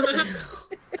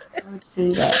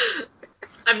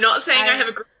 I'm not saying I have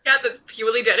a group chat that's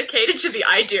purely dedicated to the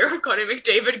idea of Connor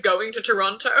McDavid going to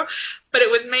Toronto, but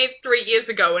it was made 3 years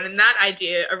ago, and in that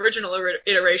original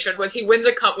iteration was he wins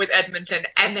a cup with Edmonton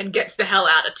and then gets the hell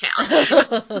out of town.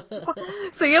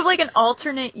 So you have an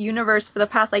alternate universe for the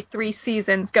past 3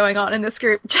 seasons going on in this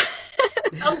group chat.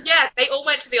 Oh yeah, they all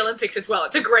went to the Olympics as well.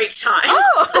 It's a great time.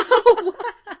 Oh,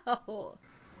 wow.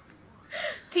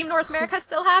 Team North America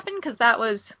still happened? Because that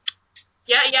was...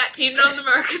 Yeah, Team North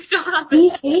America still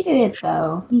happened. He hated it,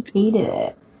 though. He hated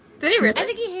it. Did he really? I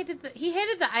think he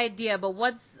hated the idea, but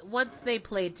once they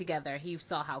played together, he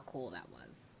saw how cool that was.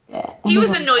 Yeah. He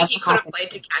was annoyed he couldn't play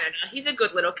to Canada. He's a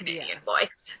good little Canadian boy.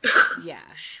 Yeah.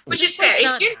 Which is fair.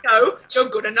 If you know you're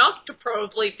good enough to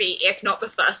probably be, if not the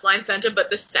first line center, but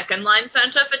the second line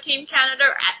center for Team Canada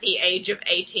at the age of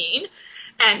 18,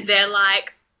 and they're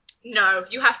like, no,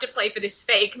 you have to play for this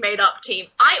fake made-up team.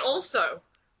 I also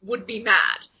would be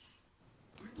mad.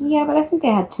 Yeah, but I think they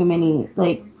had too many,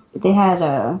 they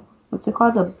had what's it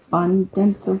called?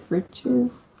 Abundance of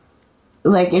riches.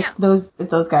 like if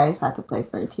those guys had to play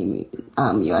for Team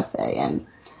USA and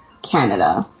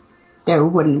Canada, there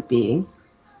wouldn't be,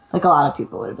 like, a lot of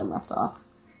people would have been left off.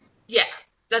 Yeah,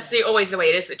 that's always the way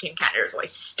it is with Team Canada. It's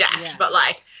always stacked. But,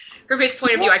 like, from his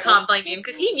point of view, I can't blame him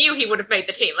because he knew he would have made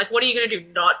the team. Like, what are you going to do,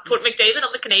 not put McDavid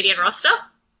on the Canadian roster?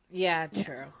 Yeah,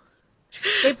 true.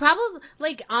 They probably,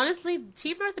 like, honestly,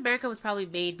 Team North America was probably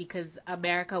made because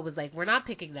America was like, we're not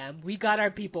picking them. We got our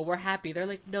people. We're happy. They're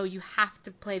like, no, you have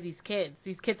to play these kids.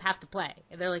 These kids have to play.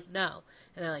 And they're like, no.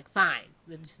 And they're like, fine.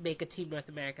 Then just make a Team North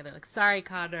America. And they're like, sorry,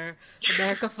 Connor.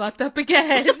 America fucked up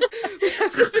again. We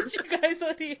have to put you guys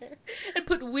on here. And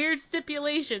put weird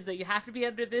stipulations that you have to be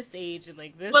under this age and,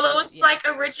 like, this. Well, it was like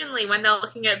originally when they were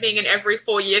looking at being an every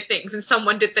 4-year things and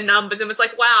someone did the numbers and was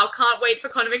like, wow, can't wait for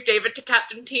Connor McDavid to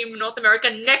captain Team North America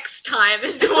next time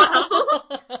as well.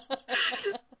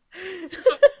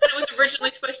 It was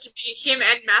originally supposed to be him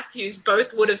and Matthews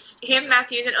both would have,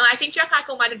 Matthews, and I think Jack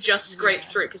Eichel might have just scraped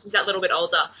through because he's that little bit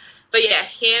older. But yeah,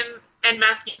 him and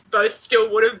Matthews both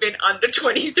still would have been under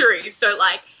 23. So,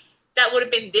 like, that would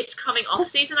have been this coming off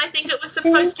season, I think it was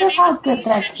supposed to be. How good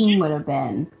that team would have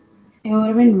been. It would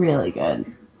have been really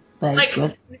good. Like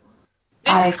with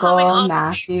Eichel,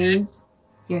 Matthews,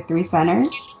 your 3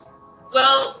 centers.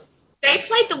 Well, they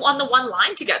played on the one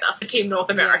line together for Team North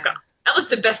America. Yeah. That was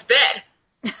the best bet.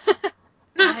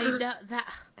 I know that.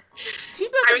 Team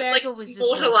North America was just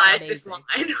immortalized this line.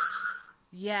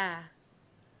 Yeah.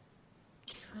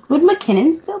 Would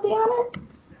McKinnon still be on it?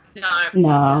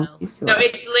 No. It's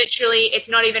literally, it's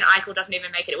not even Eichel doesn't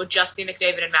even make it. It would just be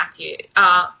McDavid and Matthews.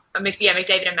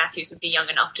 McDavid and Matthews would be young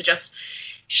enough to just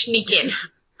sneak in.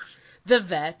 The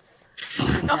vets.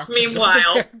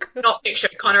 Meanwhile, not picture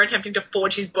Connor attempting to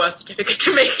forge his birth certificate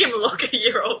to make him look a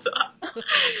year older.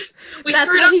 We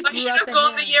screwed up. I should have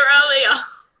gone the year earlier.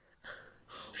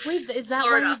 Wait, is that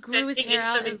why he grew his hair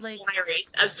out? Some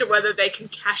inquiries as to whether they can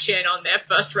cash in on their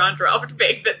first round draft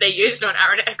pick that they used on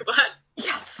Aaron Ekblad.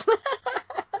 Yes. Oh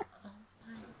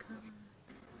my god.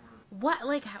 What?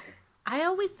 Like, I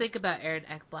always think about Aaron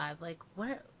Ekblad. Like,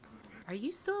 what? Are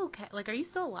you still okay? Like, are you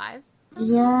still alive?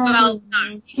 Yeah. Well,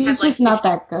 no. He's just not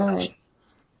that good.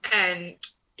 And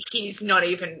he's not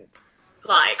even,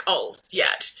 like, old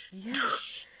yet. Yeah.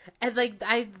 And, like,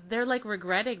 they're, like,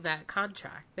 regretting that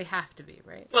contract. They have to be,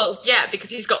 right? Well, yeah, because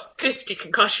he's got 50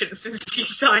 concussions since he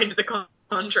signed the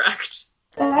contract.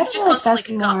 But I feel like that's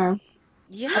more...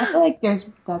 Yeah. I feel like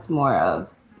that's more of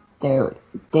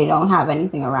they don't have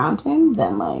anything around him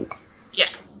than, like... Yeah.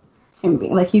 Him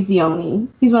being, like, he's one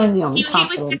of the only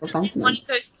confident defensemen. He's one of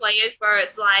those players where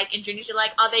it's like, in juniors you're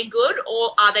like, are they good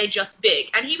or are they just big?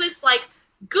 And he was, like,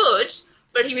 good,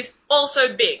 but he was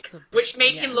also big, which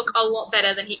made him look a lot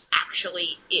better than he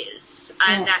actually is.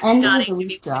 And that's starting to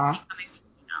be coming through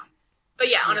now. But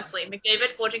yeah, honestly,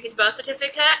 McDavid forging his birth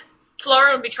certificate,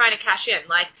 Florida would be trying to cash in.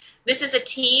 Like, this is a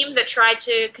team that tried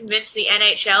to convince the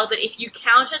NHL that if you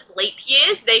counted leap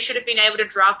years, they should have been able to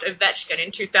draft Ovechkin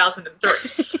in 2003.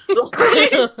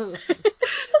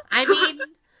 I mean...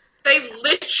 They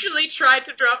literally tried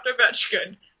to draft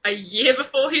Ovechkin a year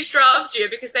before his draft year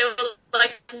because they were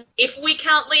like, if we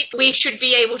count leap, we should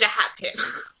be able to have him.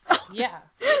 Yeah.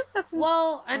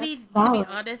 Well, I mean, to be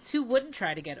honest, who wouldn't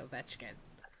try to get Ovechkin?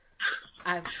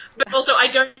 But also, I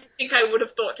don't think I would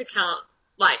have thought to count,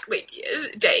 like, leap year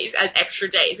days as extra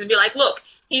days and be like, look,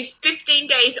 he's 15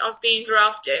 days off being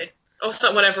drafted, or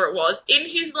so, whatever it was. In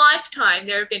his lifetime,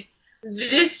 there have been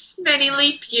this many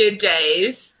leap year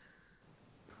days.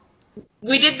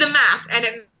 We did the math, and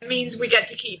it means we get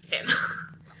to keep him.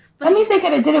 That means they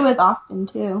could have did it with Austin,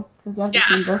 too, because that's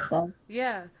the same birthday.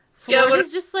 Yeah.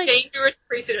 Florida's just, like... dangerous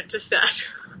precedent to set.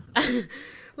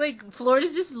 Like,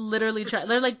 Florida's just literally trying.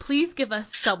 They're like, please give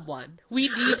us someone. We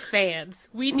need fans.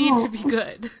 We need to be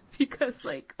good. Because,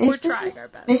 like, we're trying our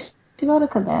best. They should go to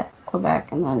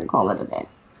Quebec, and then call it a day.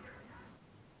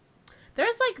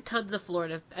 There's, like, tons of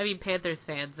Panthers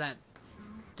fans that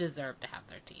deserve to have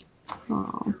their team.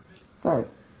 Oh, but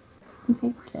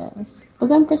I guess. But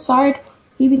then Brassard,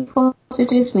 he'd be closer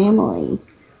to his family.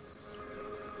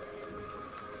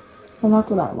 And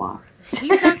that's what I want. He's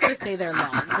not going to stay there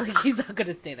long. Like, he's not going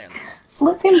to stay there long.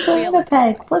 Flip him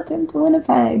to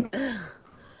Winnipeg.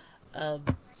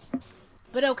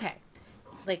 But okay.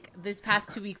 Like, this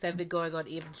past 2 weeks, I've been going on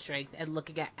Even Strength and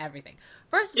looking at everything.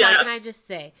 First of all, can I just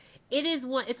say,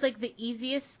 it's like the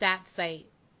easiest stat site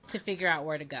to figure out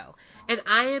where to go. And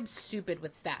I am stupid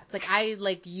with stats. Like, I,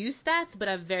 like, use stats, but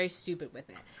I'm very stupid with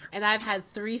it. And I've had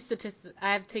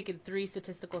taken 3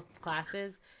 statistical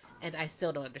classes, and I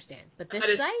still don't understand. But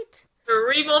this site...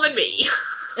 3 more than me.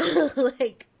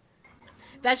 Like,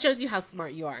 that shows you how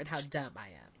smart you are and how dumb I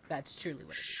am. That's truly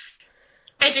what it is.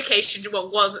 education,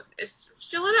 is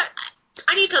still in it.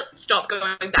 I need to stop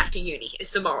going back to uni,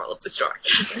 is the moral of the story.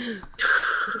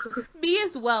 Me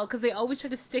as well, because they always try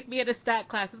to stick me in a stat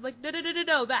class. I'm like, no,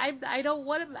 I don't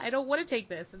want to take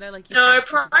this. And they're like, no,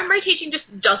 primary teaching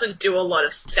just doesn't do a lot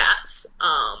of stats.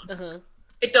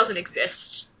 It doesn't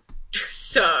exist.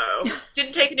 So,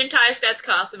 didn't take an entire stats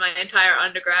class in my entire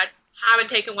undergrad. Haven't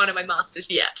taken one in my master's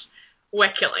yet. We're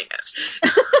killing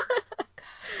it.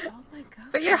 Oh my god.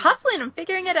 But you're hustling and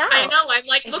figuring it out. I know, I'm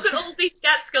like, look at all these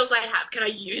stat skills I have. Can I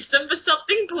use them for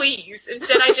something, please?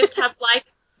 Instead, I just have, like,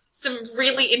 some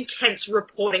really intense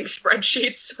reporting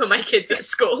spreadsheets for my kids at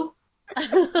school.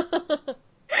 They're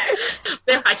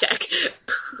high-tech.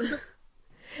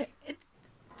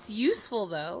 It's useful,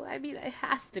 though. I mean, it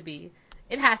has to be.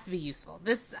 It has to be useful.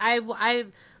 I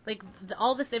like,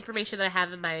 all this information that I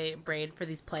have in my brain for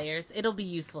these players, it'll be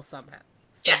useful somehow.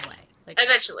 Some way. Like,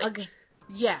 eventually.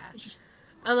 Yeah.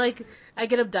 I'm like, I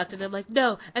get abducted, and I'm like,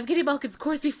 no, Evgeny Malkin's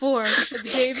Corsi 4 in the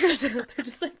game. They're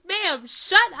just like, ma'am,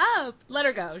 shut up! Let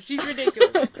her go. She's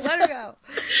ridiculous. Let her go.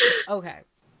 Okay.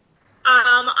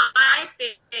 I've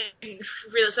been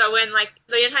really, so when, like,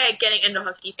 the entire getting into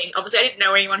hockey thing, obviously I didn't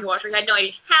know anyone who watched it. I had no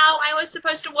idea how I was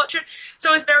supposed to watch it.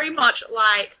 So it was very much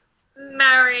like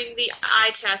marrying the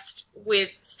eye test with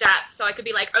stats. So I could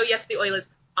be like, oh yes, the Oilers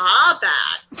are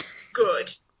bad.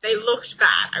 Good. They looked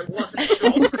bad. I wasn't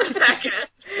sure for a second.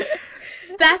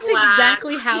 That's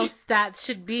exactly how stats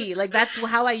should be. Like, that's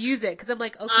how I use it. Because I'm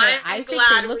like, okay, I think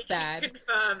they look bad. I'm glad we can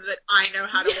confirm that I know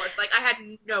how to watch. Like, I had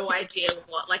no idea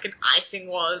what, like, an icing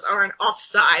was or an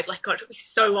offside. Like, God, it took me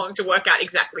so long to work out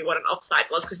exactly what an offside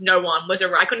was because no one was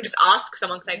around. I couldn't just ask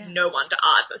someone because I had no one to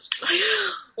ask. I was just like,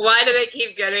 why do they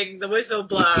keep getting the whistle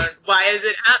blown? Why is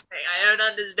it happening? I don't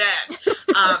understand.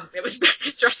 It was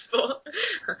very stressful.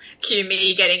 Cue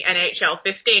me getting NHL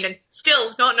 15 and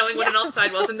still not knowing what an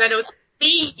offside was. And then it was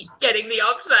me getting the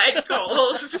offside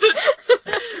calls. Why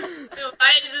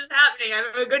is this happening? I'm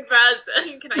a good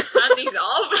person. Can I turn these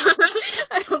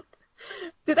off?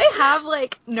 Do they have,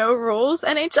 like, no rules,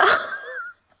 NHL?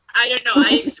 I don't know.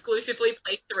 I exclusively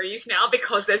play threes now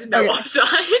because there's no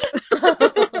offside.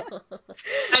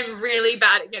 I'm really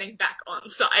bad at getting back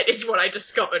onside is what I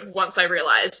discovered once I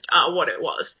realized what it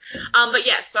was. But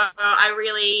yeah, so I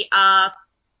really,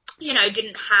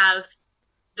 didn't have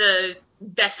the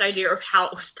best idea of how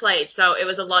it was played. So it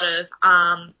was a lot of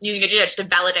using a judge to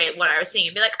validate what I was seeing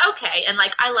and be like, okay, and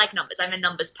like I like numbers. I'm a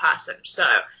numbers person. So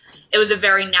it was a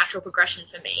very natural progression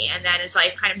for me. And then as I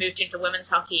kind of moved into women's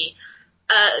hockey,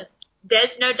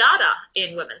 there's no data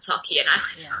in women's hockey. And I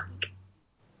was like,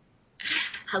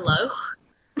 hello?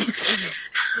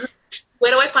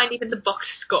 Where do I find even the box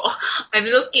score? I'm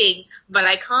looking, but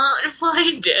I can't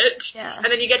find it. Yeah. And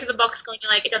then you get to the box score and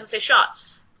you're like, it doesn't say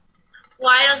shots.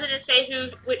 Why doesn't it say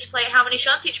how many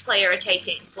shots each player are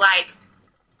taking? Like,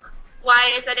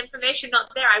 why is that information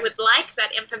not there? I would like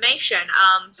that information.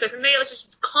 So for me, it was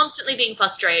just constantly being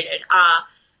frustrated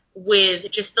with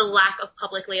just the lack of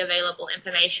publicly available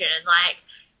information. Like,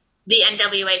 the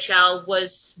NWHL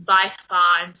was by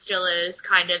far and still is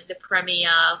kind of the premier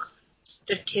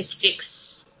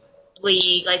statistics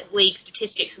league, like league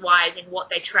statistics-wise in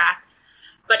what they track.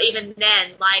 But even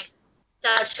then, like,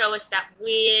 they'll show us that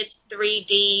weird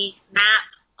 3D map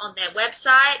on their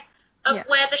website of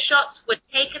where the shots were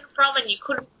taken from, and you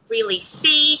couldn't really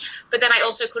see. But then I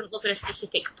also couldn't look at a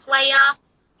specific player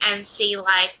and see,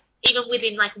 like, even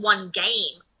within, like, one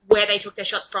game where they took their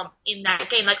shots from in that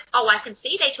game. Like, oh, I can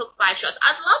see they took 5 shots.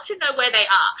 I'd love to know where they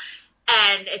are.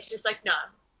 And it's just like, no,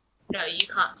 you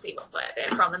can't see where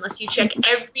they're from unless you check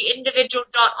every individual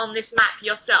dot on this map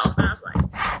yourself. And I was like,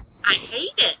 I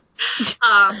hate it.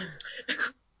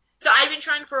 So I've been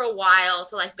trying for a while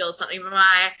to, like, build something for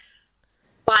my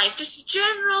life. Just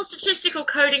general statistical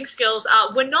coding skills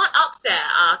were not up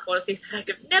there, causing the fact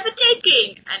of never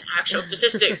taking an actual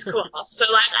statistics course. So,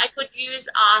 like, I could use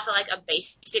to, like, a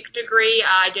basic degree.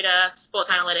 I did a sports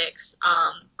analytics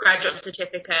graduate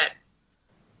certificate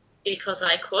because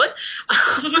I could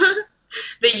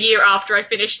the year after I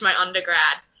finished my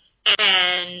undergrad,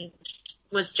 and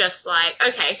was just like,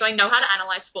 okay, so I know how to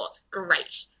analyze sports.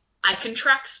 Great. I can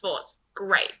track sports.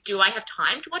 Great. Do I have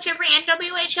time to watch every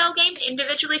NWHL game and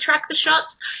individually track the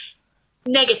shots?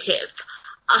 Negative.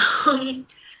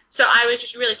 So I was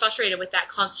just really frustrated with that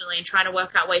constantly and trying to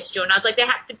work out ways to do it. And I was like,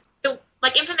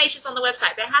 like, information's on the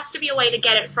website. There has to be a way to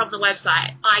get it from the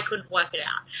website. I couldn't work it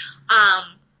out.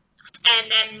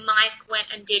 And then Mike went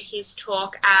and did his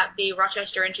talk at the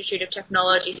Rochester Institute of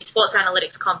Technology Sports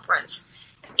Analytics Conference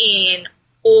in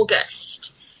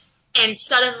August. And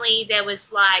suddenly there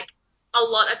was, like, a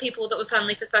lot of people that were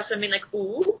finally for the first time being like,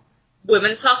 ooh,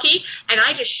 women's hockey, and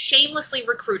I just shamelessly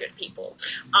recruited people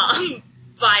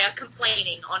via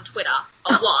complaining on Twitter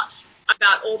a lot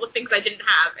about all the things I didn't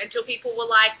have, until people were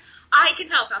like, I can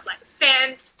help. And I was like,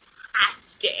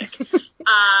 fantastic.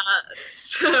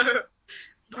 So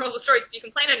moral of the story is, if you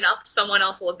complain enough, someone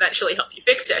else will eventually help you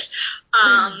fix it.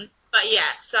 But yeah,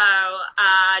 so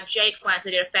Jake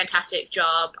Flansley did a fantastic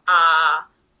job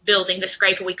building the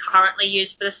scraper we currently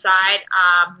use for the site.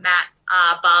 Matt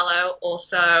Barlow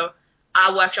also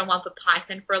worked on one for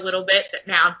Python for a little bit that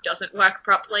now doesn't work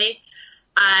properly.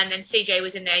 And then CJ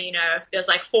was in there, you know, there's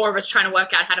like 4 of us trying to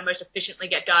work out how to most efficiently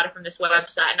get data from this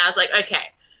website. And I was like, okay,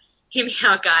 hear me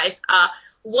out, guys.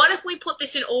 What if we put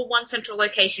this in all one central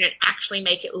location and actually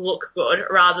make it look good,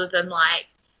 rather than like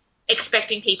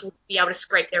expecting people to be able to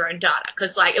scrape their own data?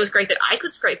 Because like, it was great that I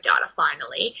could scrape data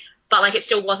finally, but like, it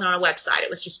still wasn't on a website. It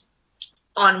was just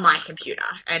on my computer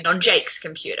and on Jake's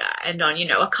computer and on, you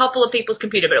know, a couple of people's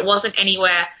computer, but it wasn't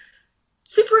anywhere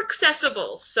super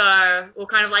accessible. So we're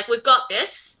kind of like, we've got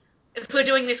this. If we're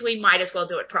doing this, we might as well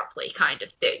do it properly, kind of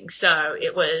thing. So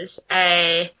it was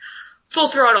a full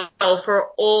throttle for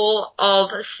all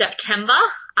of September.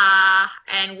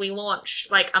 And we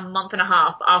launched like a month and a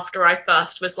half after I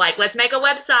first was like, let's make a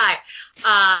website.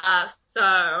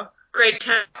 So great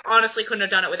turn. Honestly, couldn't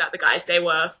have done it without the guys. They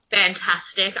were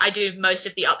fantastic. I do most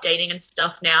of the updating and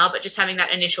stuff now, but just having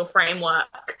that initial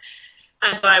framework,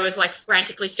 as I was like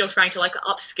frantically still trying to like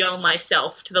upskill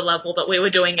myself to the level that we were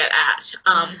doing it at,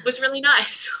 was really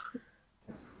nice.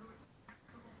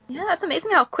 Yeah, it's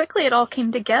amazing how quickly it all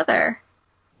came together.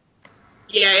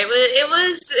 Yeah, it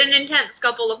was an intense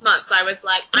couple of months. I was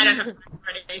like, I don't have time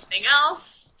for anything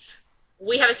else.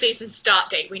 We have a season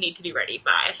start date we need to be ready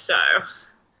by, so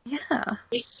yeah,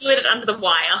 we slid it under the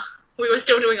wire. We were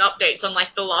still doing updates on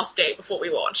like the last day before we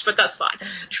launched, but that's fine.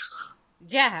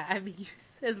 Yeah, I mean,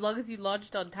 as long as you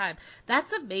launched on time.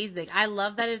 That's amazing. I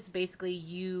love that it's basically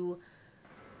you,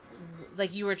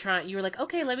 like you were like,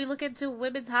 okay, let me look into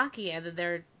women's hockey, and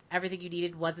then everything you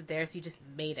needed wasn't there, so you just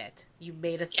made it. You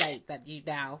made a site that you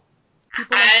now,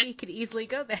 people like me can easily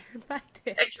go there and find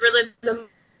it. It's really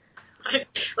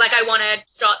like I wanted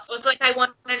shots. It was like I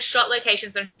wanted shot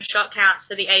locations and shot counts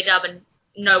for the A-dub, and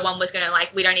no one was going to,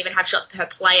 like, we don't even have shots per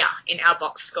player in our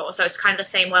box score, so it's kind of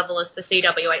the same level as the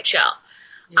CWHL.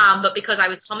 Yeah. But because I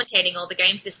was commentating all the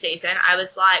games this season, I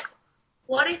was like,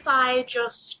 what if I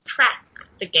just track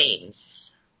the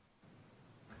games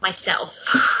myself?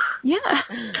 Yeah.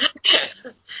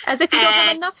 As if you don't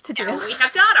have enough to do. We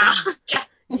have data.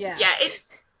 Yeah, it's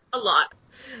a lot.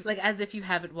 Like, as if you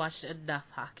haven't watched enough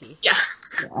hockey. Yeah.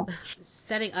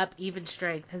 Setting up Even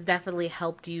Strength has definitely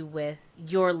helped you with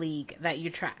your league that you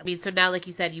track. I mean, so now, like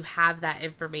you said, you have that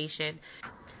information.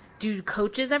 Do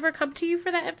coaches ever come to you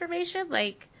for that information?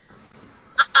 Like,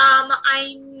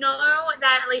 I know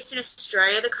that at least in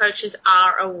Australia, the coaches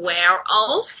are aware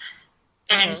of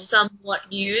and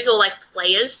somewhat use, or like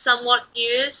players somewhat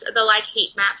use the like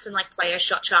heat maps and like player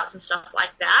shot charts and stuff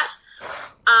like that.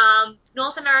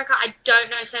 North America, I don't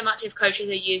know so much if coaches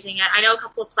are using it. I know a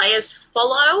couple of players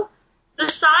follow the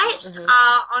site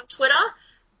on Twitter.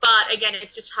 But again,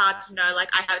 it's just hard to know. Like,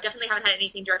 definitely haven't had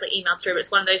anything directly emailed through, but it's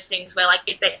one of those things where, like,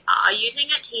 if they are using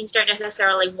it, teams don't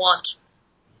necessarily want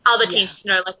other teams to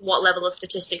know, like, what level of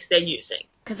statistics they're using.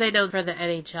 Because I know for the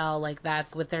NHL, like,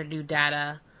 that's with their new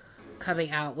data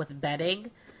coming out with betting,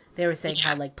 they were saying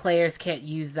how, like, players can't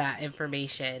use that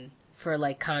information for,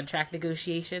 like, contract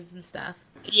negotiations and stuff.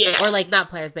 Yeah. Or, like,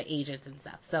 not players, but agents and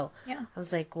stuff. So yeah. I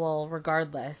was like, well,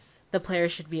 regardless, the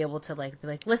players should be able to, like, be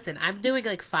like, listen, I'm doing,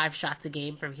 like, 5 shots a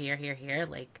game from here.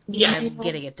 Like, I'm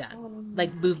getting it done.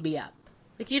 Like, move me up.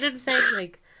 Like, you know what I'm saying?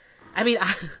 Like, I mean,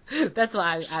 that's what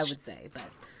I would say, but.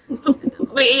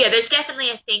 But yeah, there's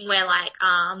definitely a thing where, like,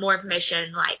 more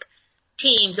information, like,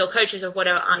 teams or coaches or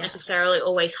whatever aren't necessarily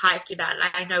always hyped about it.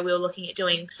 I know we were looking at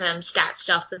doing some stat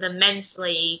stuff for the men's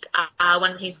league,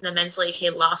 one of the things in the men's league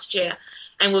here last year,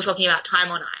 and we were talking about time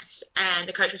on ice. And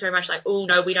the coach was very much like, oh,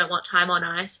 no, we don't want time on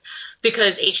ice,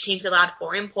 because each team's allowed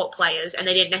 4 import players, and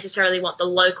they didn't necessarily want the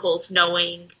locals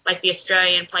knowing, like the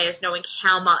Australian players knowing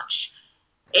how much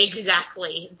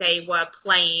exactly they were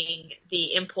playing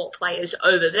the import players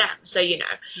over them. So, you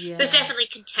know, there's definitely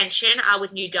contention.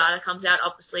 With new data comes out,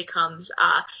 obviously comes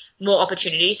more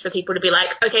opportunities for people to be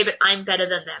like, okay, but I'm better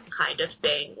than them kind of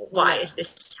thing. Why is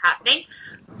this happening?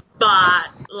 But,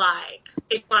 like,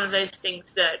 it's one of those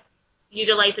things that you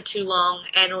delay for too long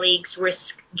and leagues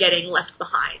risk getting left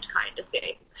behind kind of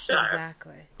thing. So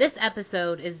exactly. This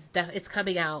episode is it's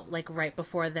coming out like right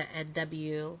before the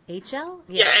NWHL?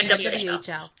 Yeah,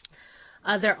 NWHL.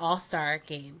 Their All-Star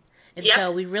game. And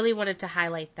so we really wanted to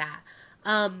highlight that.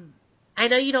 I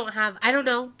know you don't have, I don't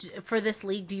know, for this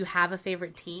league, do you have a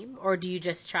favorite team, or do you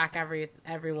just track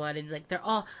everyone and like they're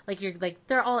all like you're like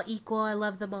they're all equal, I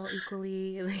love them all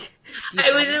equally? Like,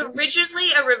 I was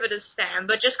originally a Riveters fan,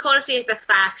 but just courtesy of the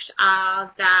fact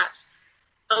that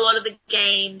a lot of the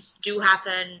games do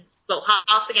happen, well,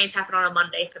 half the games happen on a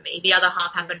Monday for me, the other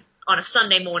half happen on a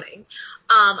Sunday morning.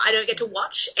 I don't get to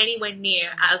watch anywhere near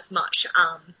as much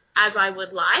as I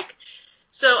would like.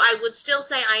 So I would still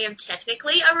say I am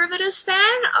technically a Riveters fan,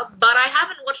 but I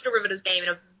haven't watched a Riveters game in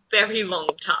a very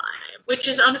long time, which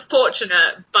is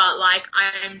unfortunate, but, like,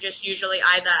 I'm just usually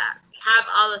either have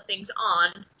other things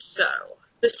on, so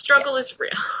the struggle is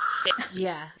real.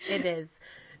 Yeah, it is.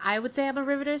 I would say I'm a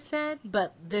Riveters fan,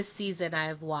 but this season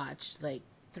I've watched, like,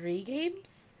 3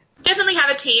 games. Definitely have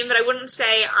a team, but I wouldn't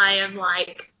say I am,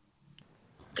 like,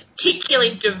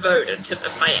 particularly devoted to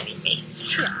them by any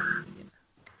means.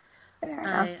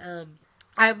 I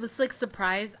was like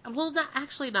surprised. Well,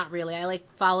 not really. I like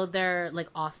followed their like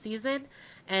off season,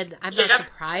 and I'm not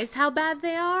surprised how bad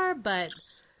they are. But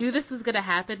knew this was gonna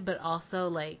happen. But also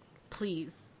like,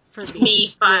 please, for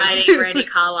me fighting Randy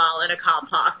Carlisle in a car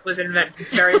park was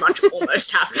very much almost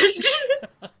happened.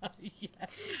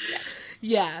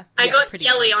 Yeah. I got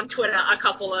yelly on Twitter a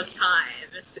couple of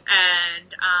times,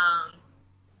 and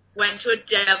went to a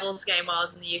Devils game while I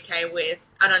was in the UK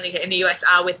in the US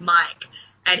with Mike,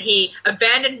 and he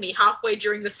abandoned me halfway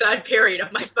during the third period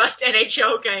of my first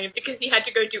NHL game because he had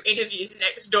to go do interviews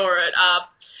next door at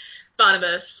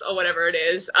Barnabas or whatever it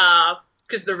is,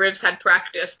 because the Rivs had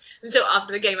practice. And so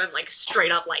after the game, I'm like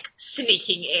straight up like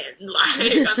sneaking in,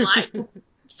 like I'm like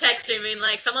texting me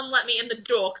like, someone let me in the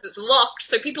door because it's locked,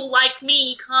 so people like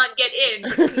me can't get in,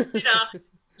 but consider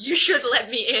you should let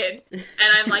me in.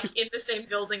 And I'm like in the same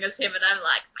building as him, and I'm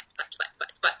like,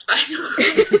 fight.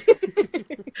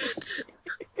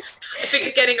 I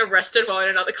figured getting arrested while in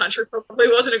another country probably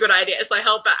wasn't a good idea, so I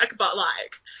held back, but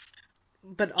like.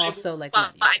 But also, like.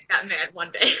 Fight that man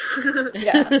one day.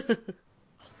 Yeah.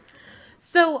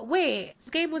 So, wait, this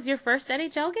game was your first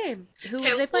NHL game. Who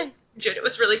did they play? It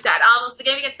was really sad. It was the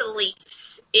game against the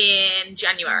Leafs in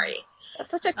January.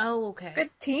 That's such a good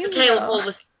team. Taylor Hall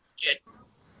was injured.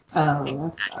 Oh,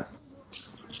 that sucks.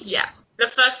 Yeah. The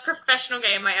first professional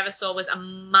game I ever saw was a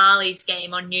Marlies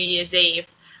game on New Year's Eve.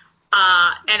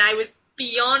 And I was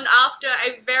beyond, after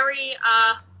a very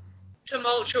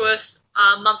tumultuous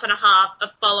month and a half of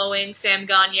following Sam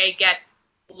Gagner get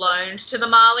loaned to the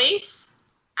Marlies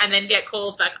and then get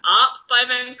called back up by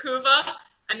Vancouver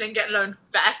and then get loaned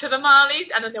back to the Marlies,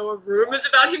 and then there were rumors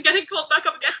about him getting called back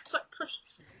up again. I was like,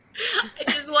 please, I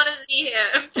just want to see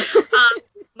him.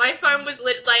 My phone was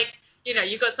lit, like,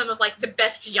 you got some of, like, the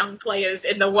best young players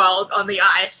in the world on the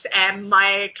ice, and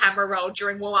my camera roll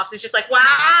during warm-ups is just like,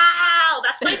 wow,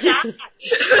 that's my dad.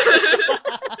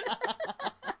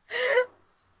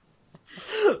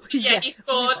 Yeah, he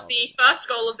scored the first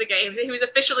goal of the game. He was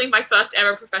officially my first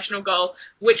ever professional goal,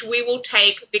 which we will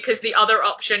take because the other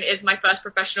option is my first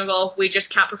professional goal. We just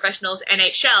count professionals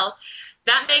NHL.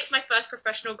 That makes my first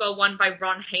professional goal won by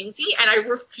Ron Hainsey, and I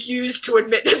refuse to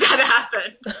admit that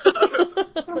happened.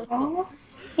 So.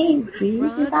 Hainsey.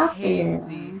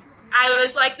 I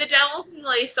was like, the Devils and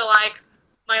Leafs are like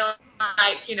my,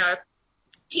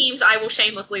 teams I will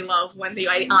shamelessly love when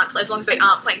as long as they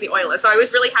aren't playing the Oilers. So I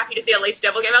was really happy to see a Leafs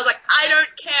Devil game. I was like, I don't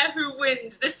care who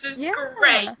wins. This is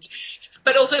great.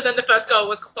 But also then the first goal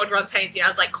was called Ron Hainsey, and I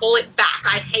was like, call it back.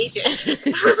 I hate it.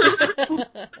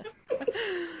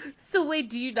 So wait,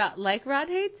 do you not like Ron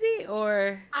Hainsey,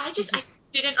 or? I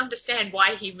didn't understand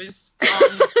why he was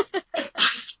on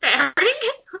first pairing.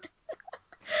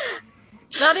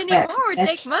 Not anymore,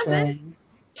 Jake Muzzin.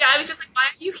 Yeah, I was just like, why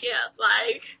are you here?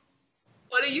 Like,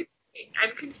 what are you doing?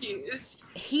 I'm confused.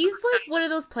 He's like one of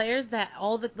those players that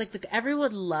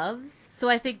everyone loves, so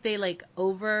I think they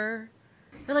they're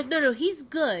like, no, he's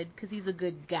good because he's a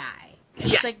good guy.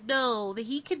 And it's like, no,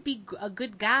 he could be a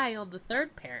good guy on the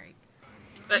third pairing.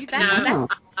 But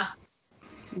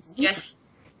yes.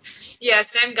 Yeah,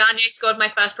 Sam Gagner scored my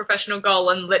first professional goal,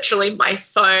 and literally my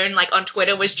phone, like, on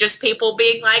Twitter was just people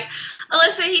being like,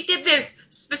 Alyssa, he did this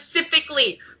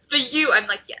specifically for you. I'm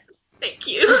like, yes, thank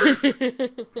you.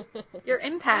 Your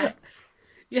impact.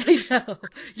 Yeah, I know.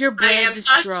 Your brand is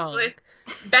strong.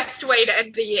 Best way to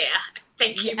end the year.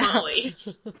 Thank you,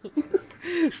 Molly's.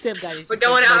 Sam Gagner. We're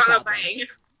going out on a bang.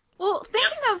 Well,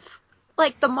 thinking of,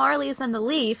 like, the Marlies and the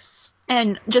Leafs,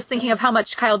 and just thinking of how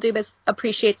much Kyle Dubas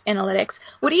appreciates analytics,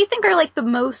 what do you think are, like, the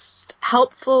most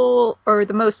helpful or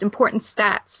the most important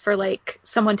stats for, like,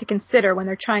 someone to consider when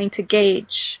they're trying to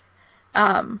gauge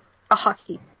a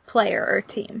hockey player or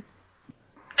team?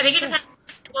 I think it depends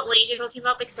what league you're talking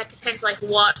about, because that depends, like,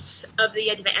 what of the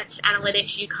advanced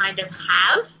analytics you kind of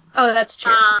have. Oh, that's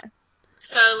true.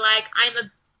 So, like, I'm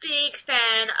a big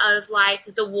fan of, like,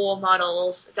 the war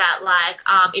models that, like,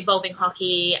 Evolving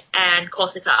Hockey and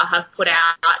Corsica have put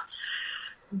out,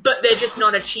 but they're just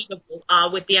not achievable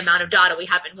with the amount of data we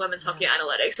have in women's hockey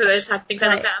analytics. So there's type of things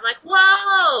I look at, I'm like,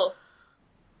 whoa,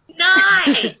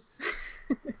 nice,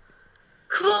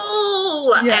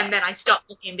 cool, and then I stop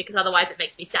looking because otherwise it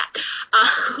makes me sad.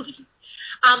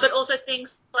 But also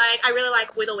things like, I really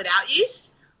like with or without use.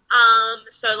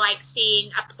 So, like,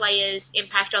 seeing a player's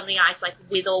impact on the ice, like,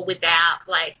 with or without,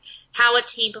 like, how a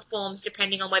team performs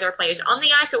depending on whether a player's on the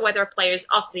ice or whether a player's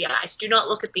off the ice. Do not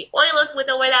look at the Oilers with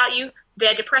or without you.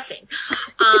 They're depressing.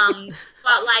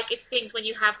 But, like, it's things when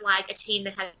you have, like, a team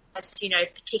that has, you know,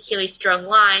 particularly strong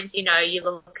lines, you know, you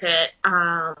look at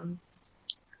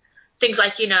things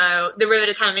like, you know, the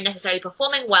Riveters haven't been necessarily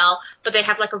performing well, but they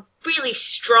have, like, a really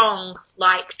strong,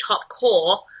 like, top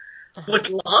core. Would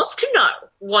love to know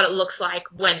what it looks like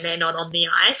when they're not on the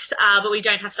ice, but we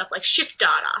don't have stuff like shift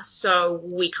data, so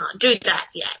we can't do that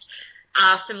yet.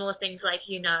 Similar things like,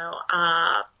 you know,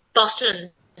 Boston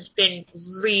has been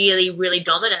really, really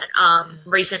dominant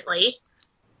recently.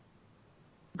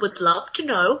 Would love to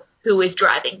know who is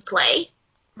driving play.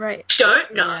 Right.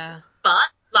 Don't know, but,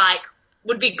 like,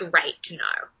 would be great to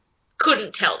know.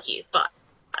 Couldn't tell you, but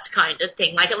kind of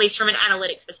thing, like, at least from an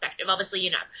analytics perspective. Obviously, you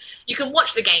know, you can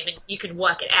watch the game and you can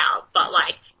work it out, but,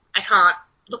 like, I can't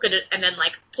look at it and then,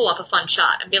 like, pull up a fun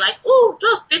chart and be like, ooh,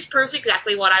 look, this proves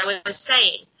exactly what I was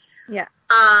saying. Yeah.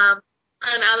 And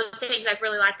other things I've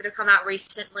really liked that have come out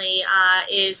recently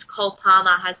is Cole Palmer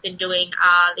has been doing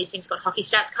these things called hockey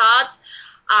stats cards,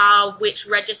 which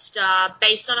register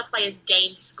based on a player's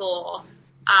game score.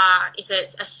 If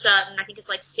it's a certain, I think it's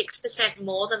like 6%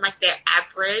 more than, like, their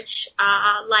average,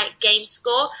 like, game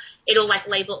score, it'll, like,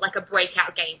 label it like a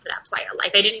breakout game for that player.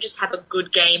 Like, they didn't just have a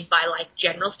good game by, like,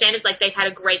 general standards. Like, they've had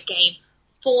a great game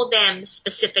for them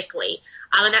specifically.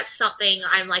 And that's something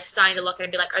I'm, like, starting to look at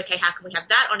and be like, okay, how can we have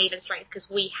that on even strength? Because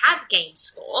we have game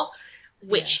score,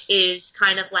 which is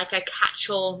kind of like a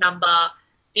catch-all number that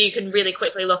you can really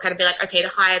quickly look at and be like, okay, the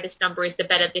higher this number is, the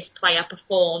better this player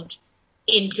performed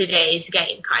in today's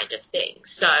game, kind of thing.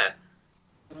 So,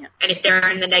 and if they're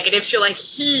in the negatives, you're like,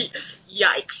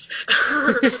 yikes.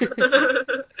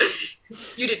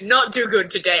 You did not do good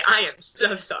today. I am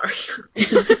so sorry.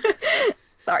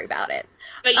 Sorry about it.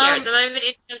 But yeah, at the moment,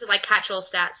 in terms of, like, catch-all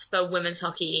stats for women's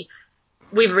hockey,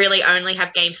 we really only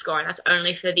have game score, and that's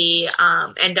only for the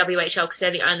NWHL, because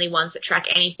they're the only ones that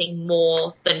track anything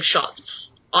more than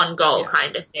shots on goal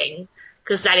kind of thing,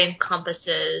 because that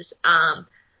encompasses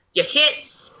your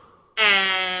hits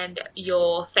and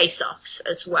your face-offs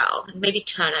as well. Maybe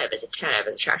turnovers. If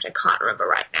turnovers are tracked, I can't remember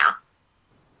right now.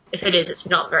 If it is, it's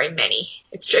not very many.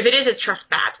 If it is, it's tracked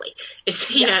badly. It's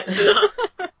the answer.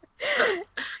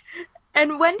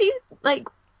 And when do you, like,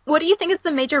 what do you think is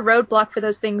the major roadblock for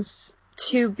those things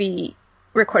to be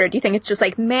recorded? Do you think it's just,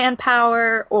 like,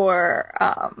 manpower or,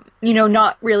 you know,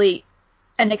 not really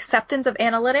an acceptance of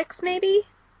analytics, maybe?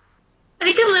 I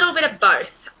think a little bit of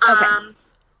both. Okay.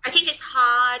 I think it's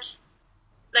hard.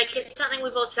 Like, it's something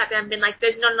we've all sat there and been like,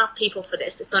 there's not enough people for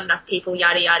this. There's not enough people,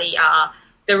 yada, yada, yada.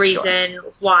 The reason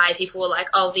why people were like,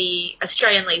 oh, the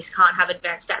Australian leagues can't have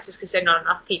advanced stats is because there's not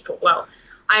enough people. Well,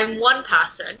 I'm one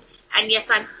person, and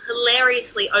yes, I'm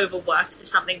hilariously overworked for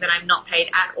something that I'm not paid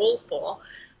at all for,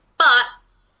 but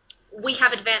we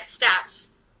have advanced stats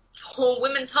for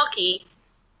women's hockey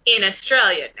in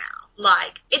Australia now.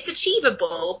 Like, it's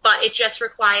achievable, but it just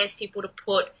requires people to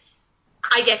put,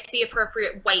 I guess, the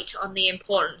appropriate weight on the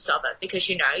importance of it, because,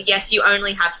 you know, yes, you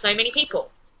only have so many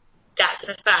people. That's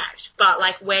a fact. But,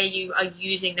 like, where you are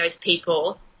using those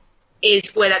people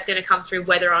is where that's going to come through,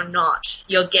 whether or not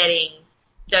you're getting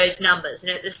those numbers.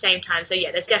 And at the same time, so,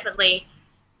 yeah, there's definitely,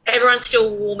 everyone's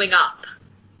still warming up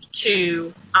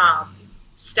to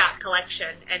stat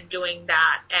collection and doing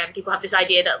that. And people have this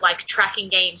idea that, like, tracking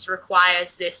games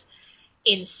requires this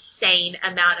insane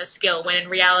amount of skill, when in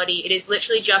reality it is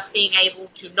literally just being able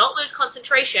to not lose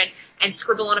concentration and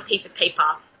scribble on a piece of paper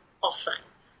often.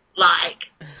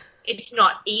 Like, it's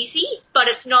not easy, but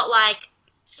it's not like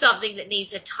something that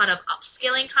needs a ton of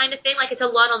upskilling kind of thing. Like, it's a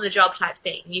learn on the job type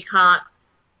thing. You can't,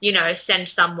 you know, send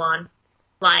someone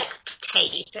like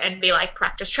tape and be like,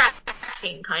 practice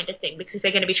tracking kind of thing, because if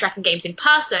they're going to be tracking games in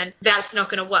person, that's not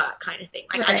going to work kind of thing.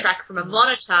 Like, I track from a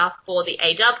monitor for the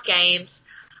AW games,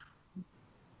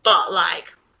 but,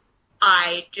 like,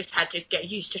 I just had to get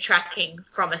used to tracking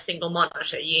from a single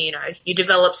monitor. You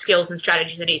develop skills and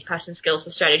strategies, and each person's skills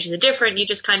and strategies are different. You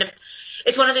just kind of,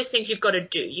 it's one of those things you've got to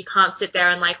do. You can't sit there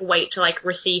and wait to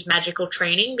receive magical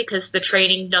training, because the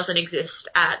training doesn't exist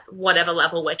at whatever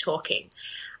level we're talking.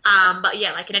 But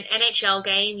yeah, in an NHL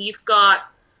game, you've got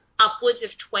upwards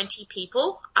of 20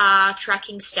 people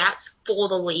tracking stats for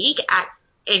the league at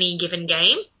any given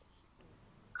game.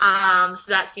 So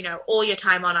that's, all your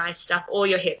time on ice stuff, all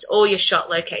your hits, all your shot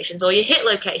locations, all your hit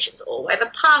locations, all where the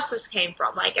passes came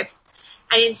from. It's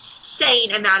an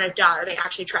insane amount of data they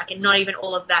actually track, and not even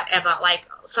all of that ever,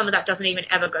 some of that doesn't even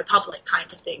ever go public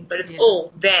kind of thing, but it's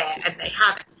all there and they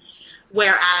have it.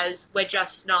 Whereas we're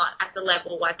just not at the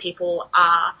level where people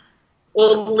are, or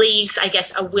leagues, I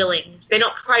guess, are willing. They're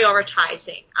not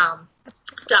prioritizing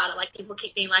data. People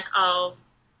keep being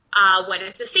when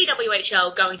is the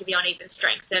CWHL going to be on even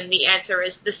strength? And the answer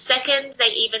is the second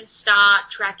they even start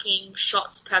tracking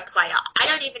shots per player. I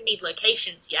don't even need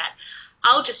locations yet.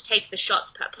 I'll just take the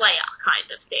shots per player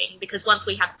kind of thing, because once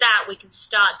we have that, we can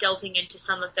start delving into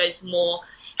some of those more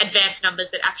advanced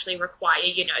numbers that actually require,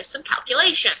 some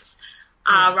calculations,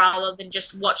 rather than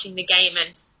just watching the game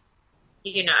and,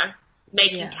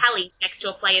 making tallies next to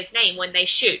a player's name when they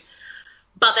shoot.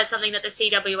 But that's something that the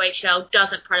CWHL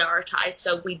doesn't prioritize,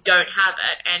 so we don't have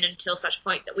it. And until such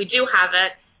point that we do have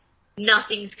it,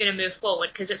 nothing's going to move forward,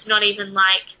 because it's not even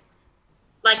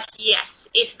yes,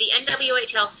 if the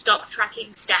NWHL stopped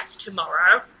tracking stats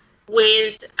tomorrow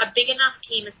with a big enough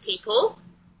team of people,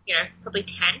 probably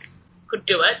 10 could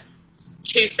do it,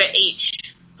 2 for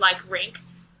each, rink,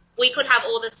 we could have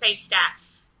all the same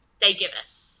stats they give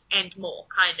us and more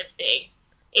kind of thing,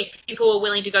 if people were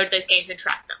willing to go to those games and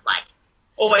track them,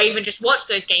 or even just watch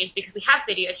those games, because we have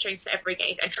video streams for every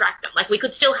game and track them. We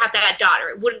could still have that data.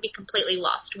 It wouldn't be completely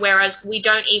lost, whereas we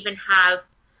don't even have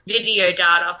video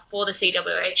data for the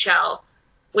CWHL,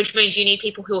 which means you need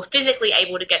people who are physically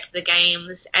able to get to the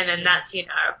games, and then that's,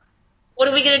 what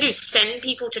are we going to do, send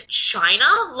people to China?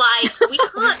 We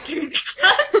can't do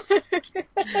that.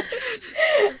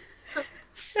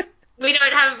 We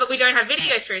don't have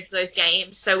video streams for those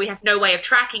games, so we have no way of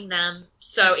tracking them.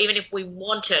 So even if we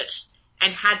wanted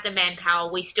and had the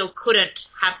manpower, we still couldn't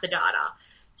have the data.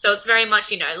 So it's very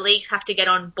much, leagues have to get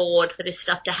on board for this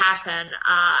stuff to happen.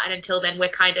 And until then, we're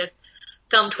kind of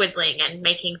thumb twiddling and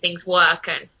making things work.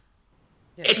 And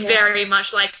it's very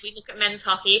much we look at men's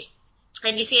hockey,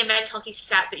 and you see a men's hockey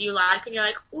stat that you like, and you're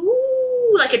like,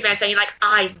 ooh, advanced, and you're like,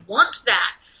 I want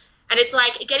that. And it's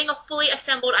getting a fully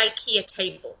assembled IKEA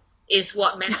table is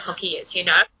what men's hockey is,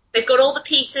 They've got all the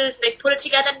pieces, they've put it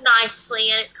together nicely,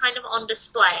 and it's kind of on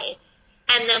display.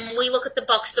 And then we look at the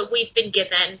box that we've been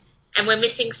given, and we're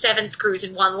missing 7 screws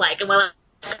in one leg, and we're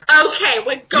okay,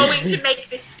 we're going to make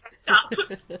this up.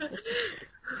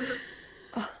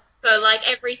 So,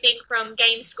 everything from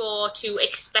game score to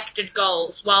expected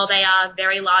goals, while they are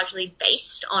very largely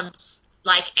based on,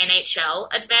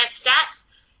 NHL advanced stats,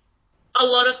 a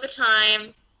lot of the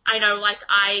time, I know,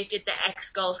 I did the X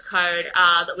goals code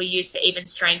that we use for even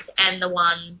strength, and the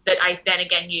one that I then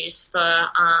again use for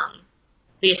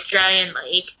the Australian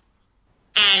League.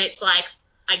 And it's I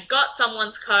got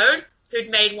someone's code who'd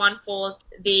made one for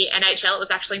the NHL. It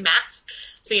was actually Matt's.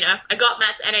 So, I got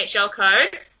Matt's NHL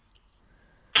code,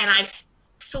 and I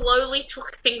slowly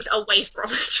took things away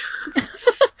from it.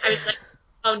 I was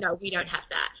oh, no, we don't have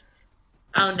that.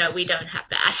 Oh, no, we don't have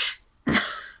that.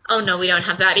 Oh, no, we don't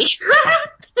have that either.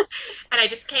 And I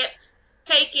just kept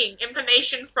taking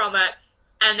information from it,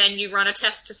 and then you run a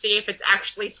test to see if it's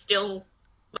actually still,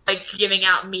 giving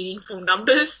out meaningful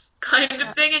numbers kind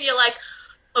of thing, and you're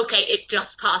okay, it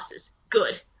just passes.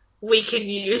 Good. We can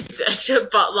use it.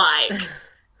 But,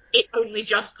 it only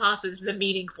just passes the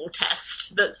meaningful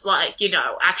test that's,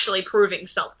 actually proving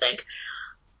something.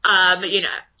 But,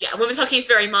 women's hockey is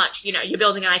very much, you're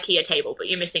building an IKEA table, but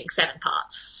you're missing 7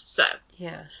 parts, so.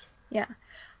 Yeah. Yeah.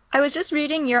 I was just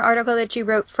reading your article that you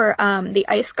wrote for the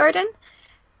Ice Garden,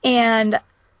 and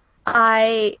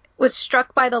I was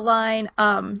struck by the line,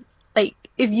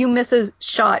 if you miss a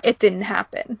shot, it didn't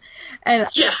happen. And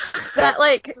that,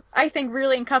 I think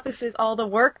really encompasses all the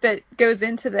work that goes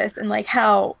into this, and,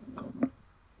 how,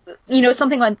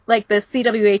 something like the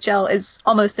CWHL is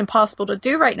almost impossible to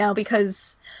do right now,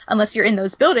 because unless you're in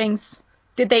those buildings,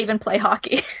 did they even play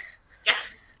hockey?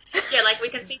 Yeah, we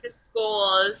can see the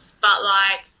scores, but,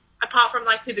 apart from,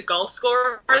 who the goal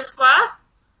scorers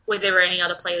were there any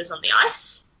other players on the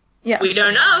ice? Yeah. We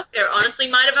don't know. There honestly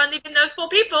might have only been those 4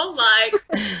 people,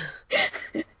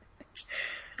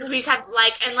 because we have,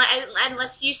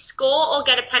 unless you score or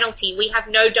get a penalty, we have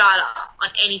no data on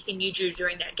anything you do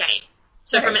during that game.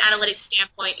 So from an analytics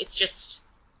standpoint, it's just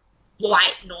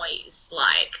white noise.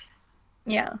 Like,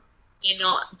 yeah, you're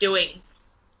not doing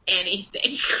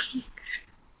anything.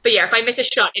 But yeah, if I miss a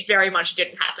shot, it very much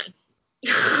didn't happen.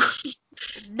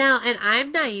 Now, and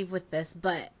I'm naive with this,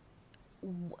 but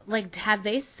like, have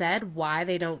they said why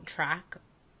they don't track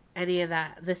any of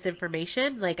this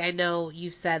information? Like, I know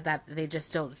you said that they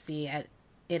just don't see it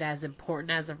as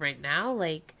important as of right now.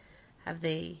 Like, have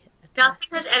they? Nothing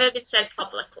has ever been said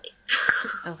publicly.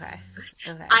 Okay.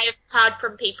 I have heard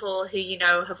from people who,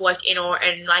 have worked in or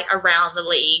and like around the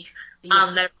league,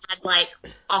 that have had like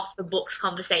off the books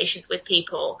conversations with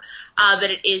people,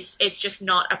 but it's just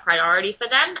not a priority for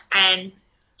them, and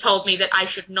told me that I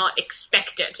should not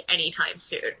expect it anytime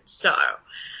soon. So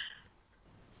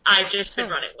I've just been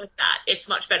running with that. It's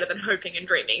much better than hoping and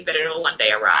dreaming that it'll one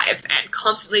day arrive and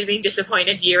constantly being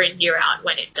disappointed year in, year out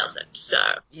when it doesn't. So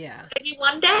yeah, maybe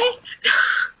one day.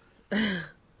 And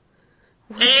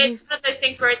it's one of those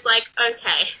things where it's like,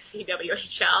 okay,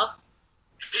 CWHL,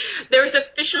 there is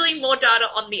officially more data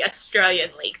on the Australian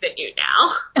League than you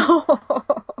now.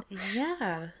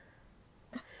 Yeah.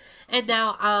 And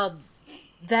now,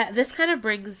 that this kind of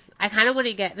brings, I kind of want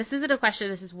to get, this isn't a question,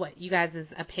 this is what you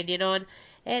guys' opinion on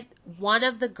it. One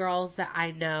of the girls that I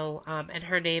know, and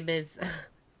her name is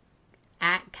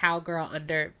at Cowgirl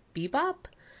under Bebop.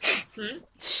 Hmm?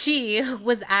 She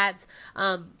was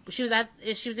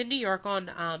in New York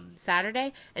on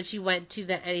Saturday, and she went to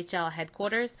the NHL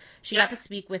headquarters. She got to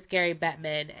speak with Gary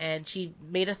Bettman, and she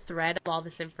made a thread of all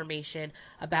this information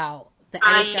about the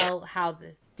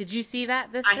NHL. Did you see that?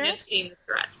 I have seen the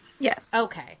thread. Yes.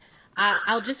 Okay.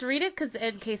 I'll just read it because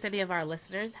in case any of our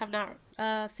listeners have not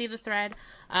seen the thread.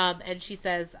 And she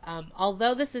says,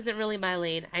 although this isn't really my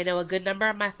lane, I know a good number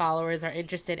of my followers are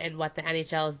interested in what the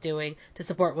NHL is doing to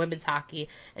support women's hockey.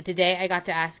 And today I got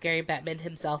to ask Gary Bettman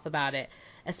himself about it,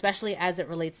 especially as it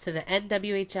relates to the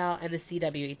NWHL and the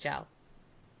CWHL.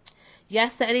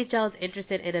 Yes, the NHL is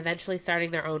interested in eventually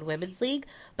starting their own women's league,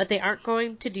 but they aren't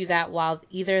going to do that while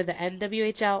either the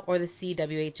NWHL or the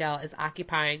CWHL is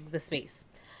occupying the space.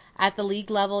 At the league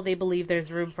level, they believe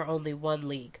there's room for only one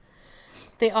league.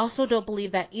 They also don't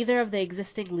believe that either of the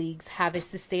existing leagues have a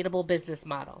sustainable business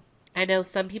model. I know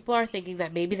some people are thinking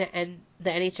that maybe the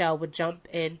NHL would jump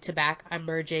in to back a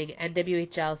merging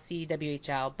NWHL,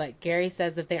 CWHL, but Gary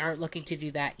says that they aren't looking to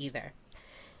do that either.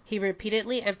 He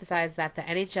repeatedly emphasized that the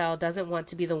NHL doesn't want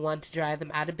to be the one to drive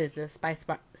them out of business by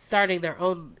starting their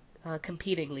own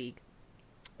competing league.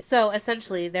 So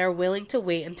essentially, they're willing to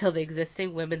wait until the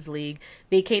existing women's league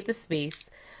vacate the space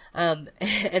and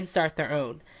start their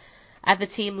own. At the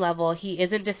team level, he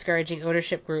isn't discouraging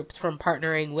ownership groups from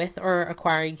partnering with or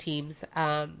acquiring teams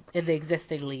in the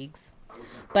existing leagues.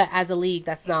 But as a league,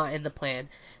 that's not in the plan.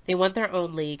 They want their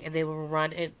own league, and they will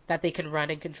run it that they can run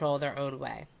and control their own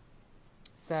way.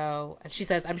 So she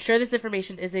says, I'm sure this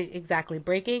information isn't exactly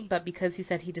breaking, but because he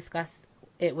said he discussed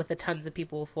it with tons of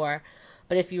people before.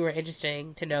 But if you were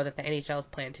interested to know that the NHL is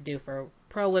planned to do for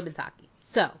pro women's hockey.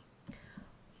 So,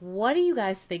 what do you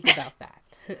guys think about that?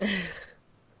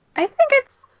 I think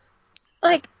it's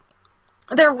like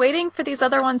they're waiting for these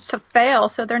other ones to fail,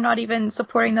 so they're not even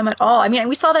supporting them at all. I mean,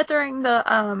 we saw that during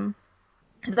the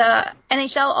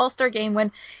NHL All-Star game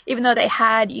when, even though they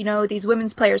had, these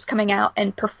women's players coming out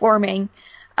and performing,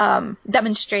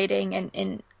 demonstrating, and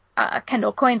in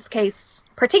Kendall Coyne's case,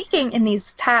 partaking in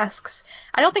these tasks,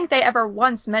 I don't think they ever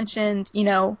once mentioned,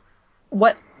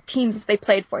 what teams they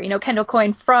played for. Kendall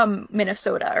Coyne from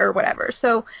Minnesota or whatever.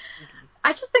 So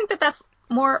I just think that that's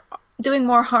doing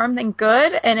more harm than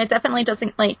good, and it definitely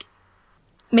doesn't make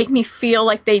me feel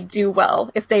like they do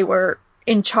well if they were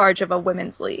in charge of a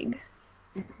women's league.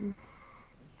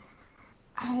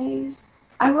 I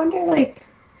wonder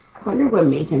what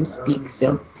made him speak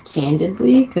so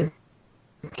candidly, because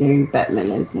Gary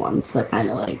Bettman is one to kind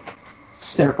of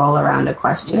circle around a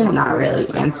question and not really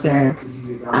answer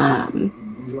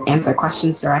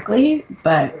questions directly.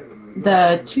 But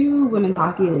the two women's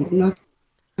hockey leagues in North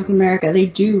America, they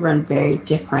do run very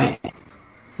different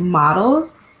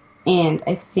models, and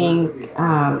I think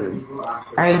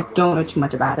I don't know too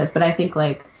much about this, but I think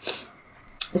the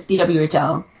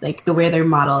CWHL, the way their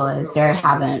model is, they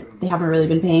haven't really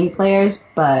been paying players,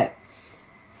 but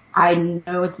I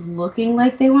know it's looking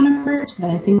like they want to merge.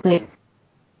 But I think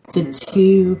the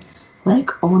two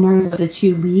owners of the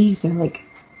two leagues are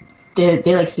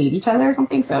they hate each other or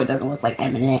something, so it doesn't look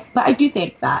imminent. But I do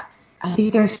think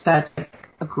there's such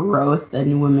a growth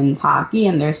in women's hockey,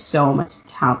 and there's so much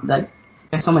talent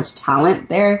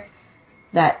there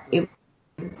that it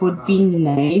would be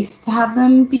nice to have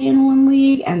them be in one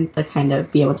league and to kind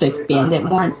of be able to expand it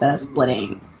more instead of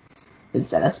splitting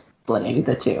splitting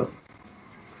the two.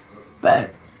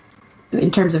 But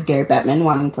in terms of Gary Bettman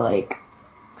wanting to like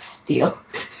steal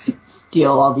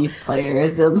all these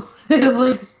players and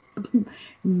like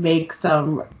make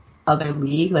some other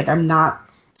league, like I'm not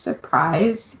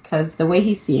surprised, because the way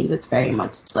he seems, it's very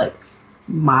much like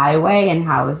my way, and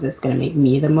how is this going to make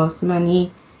me the most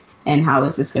money, and how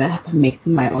is this going to make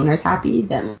my owners happy,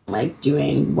 than like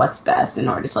doing what's best in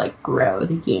order to like grow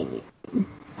the game.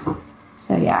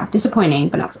 So yeah, disappointing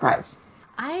but not surprised.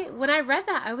 When I read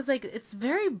that, I was like, it's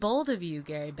very bold of you,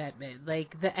 Gary Bettman.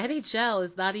 Like, the NHL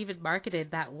is not even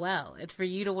marketed that well, and for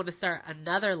you to want to start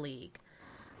another league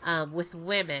with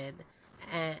women,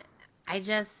 and I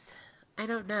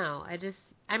don't know.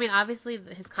 I mean, obviously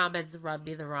his comments rubbed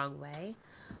me the wrong way,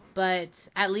 but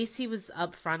at least he was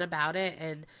upfront about it,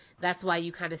 and that's why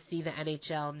you kind of see the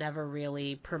NHL never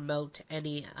really promote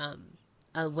any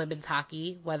women's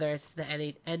hockey, whether it's the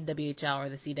NWHL or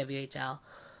the CWHL.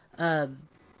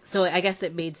 So I guess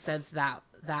it made sense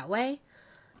that way,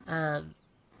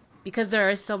 because there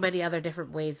are so many other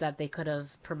different ways that they could have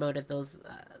promoted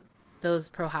those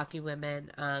pro hockey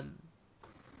women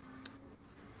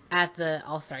at the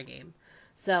All-Star game.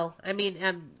 So, I mean,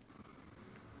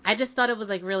 I just thought it was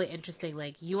like really interesting.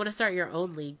 Like, you want to start your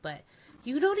own league, but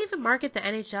you don't even market the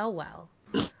NHL well.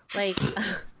 Like,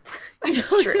 you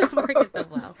don't even market them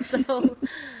well. So,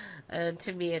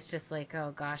 to me, it's just like,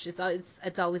 oh gosh,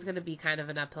 it's always going to be kind of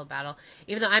an uphill battle.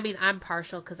 Even though, I mean, I'm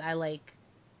partial because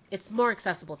it's more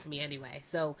accessible to me anyway.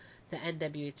 So the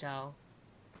NWHL,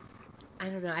 I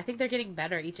don't know. I think they're getting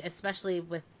better especially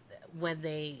when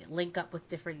they link up with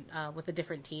the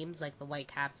different teams, like the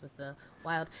Whitecaps with the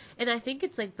Wild. And I think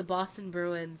it's like the Boston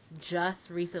Bruins just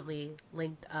recently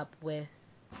linked up with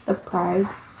the Pride,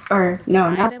 or no,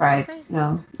 not Pride.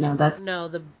 No, that's no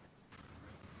the.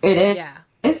 It is. Yeah.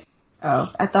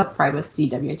 Oh, I thought Pride was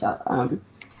CWHL.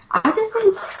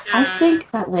 I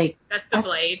think that like that's the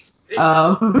Blades.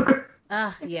 Oh.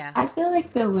 Yeah. I feel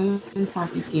like the women's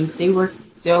hockey teams, they work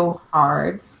so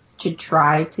hard to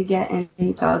try to get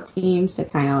NHL teams to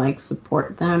kind of like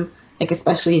support them, like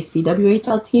especially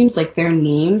CWHL teams, like their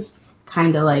names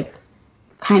kind of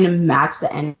match the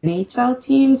NHL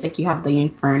teams. Like you have the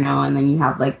Inferno, and then you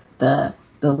have like the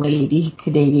Lady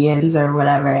Canadians or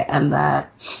whatever, and the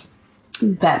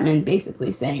Bettman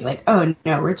basically saying like, oh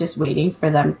no, we're just waiting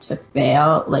for them to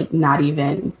fail, like not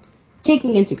even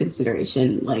taking into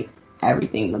consideration like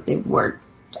everything that they've worked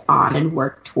on and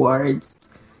worked towards,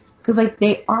 because like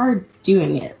they are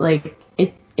doing it, like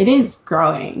it is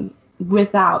growing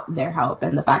without their help,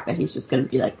 and the fact that he's just going to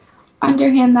be like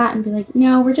underhand that and be like,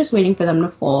 no, we're just waiting for them to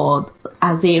fold,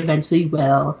 as they eventually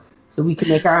will, so we can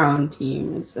make our own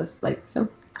team. It's just like so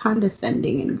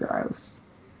condescending and gross.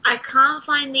 I can't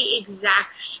find the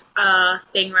exact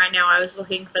thing right now. I was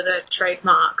looking for the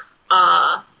trademark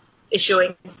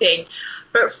issuing thing.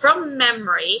 But from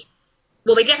memory,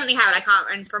 well, they definitely have it.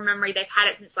 And from memory, they've had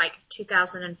it since like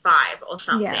 2005 or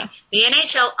something. Yeah. The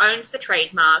NHL owns the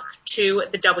trademark to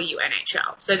the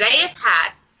WNHL. So they have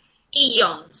had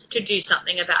eons to do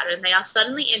something about it, and they are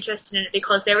suddenly interested in it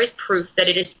because there is proof that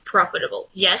it is profitable.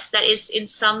 Yes, that is in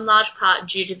some large part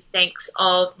due to the thanks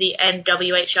of the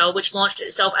NWHL, which launched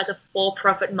itself as a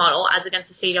for-profit model as against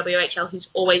the CWHL, who's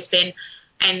always been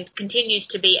and continues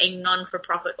to be a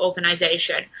non-for-profit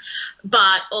organization.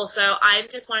 But also, I'm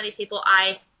just one of these people,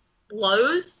 I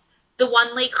loathe the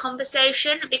one league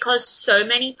conversation, because so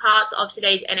many parts of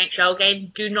today's NHL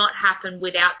game do not happen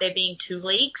without there being two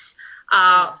leagues.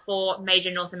 For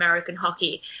major North American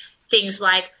hockey. Things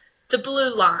like the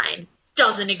blue line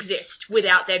doesn't exist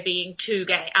without there being two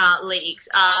leagues.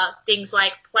 Things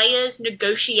like players'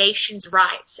 negotiations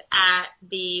rights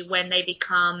when they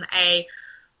become a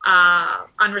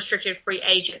unrestricted free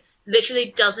agent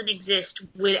literally doesn't exist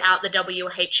without the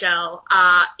WHL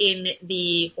in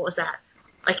the, what was that,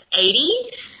 like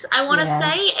 80s, I want to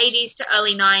say, 80s to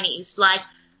early 90s. Like,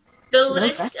 the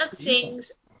list of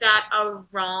things that are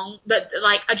wrong, that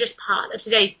like are just part of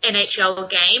today's NHL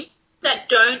game, that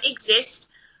don't exist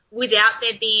without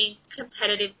there being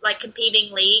competitive, like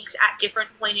competing leagues at different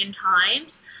point in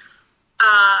times,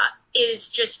 is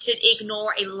just to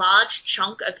ignore a large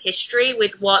chunk of history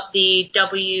with what the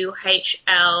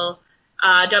WHL,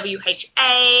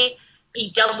 WHA,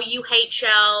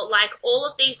 PWHL, like all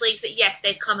of these leagues that, yes,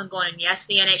 they've come and gone, and yes,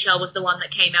 the NHL was the one that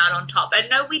came out on top.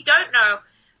 And no, we don't know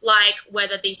like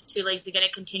whether these two leagues are going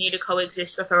to continue to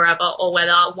coexist for forever, or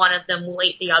whether one of them will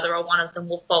eat the other, or one of them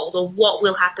will fold, or what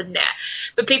will happen there.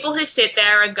 But people who sit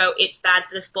there and go, it's bad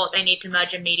for the sport, they need to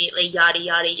merge immediately, yada,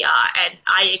 yada, yada. And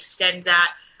I extend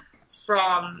that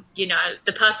from,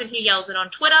 the person who yells it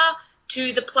on Twitter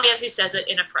to the player who says it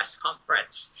in a press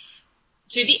conference.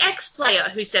 to the ex-player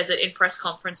who says it in press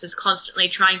conferences, constantly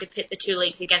trying to pit the two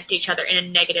leagues against each other in a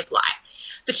negative light.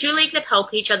 The two leagues have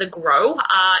helped each other grow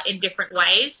in different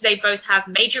ways. They both have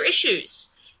major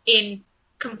issues in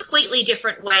completely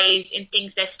different ways in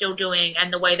things they're still doing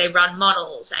and the way they run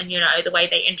models and, the way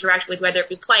they interact with whether it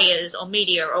be players or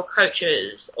media or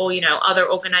coaches or, other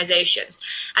organizations.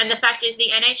 And the fact is the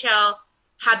NHL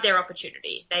had their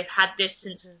opportunity. They've had this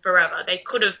since forever. They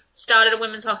could have started a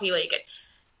women's hockey league at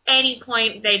any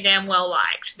point they damn well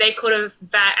liked. They could have,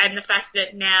 and the fact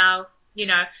that now,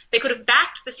 they could have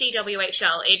backed the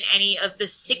CWHL in any of the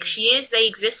 6 years they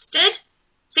existed.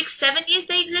 6-7 years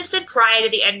they existed prior to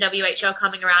the NWHL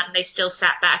coming around, and they still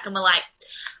sat back and were like,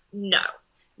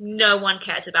 no one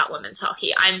cares about women's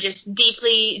hockey. I'm just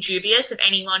deeply dubious of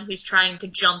anyone who's trying to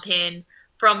jump in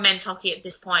from men's hockey at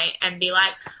this point and be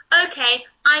like, okay,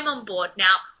 I'm on board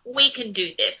now, we can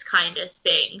do this kind of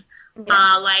thing.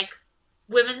 Yeah.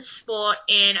 Women's sport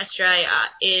in Australia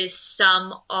is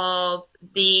some of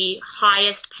the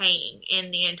highest paying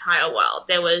in the entire world.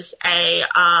 There was a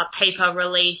paper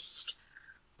released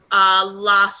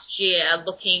last year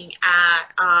looking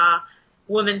at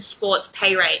women's sports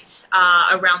pay rates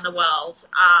around the world,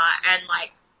 and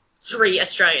 3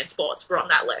 Australian sports were on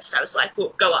that list. I was like,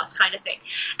 well, go us kind of thing.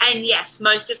 And yes,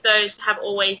 most of those have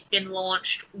always been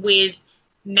launched with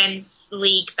men's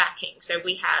league backing. So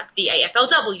we have the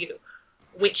AFLW,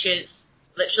 which is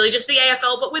literally just the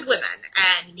AFL but with women.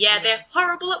 And yeah, they're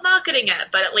horrible at marketing it,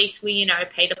 but at least we,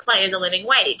 pay the players a living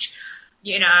wage.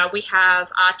 We have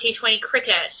T20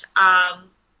 cricket.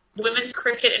 Women's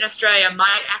cricket in Australia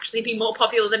might actually be more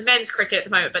popular than men's cricket at the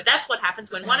moment, but that's what happens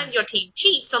when one of your team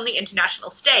cheats on the international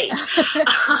stage.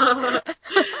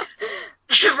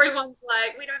 Everyone's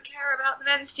like, we don't care about the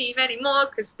men's team anymore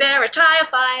because they're a tire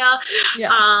fire.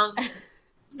 Yeah.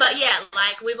 But yeah,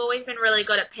 we've always been really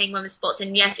good at paying women's sports,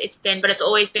 and yes, but it's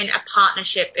always been a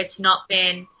partnership. It's not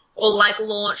been, or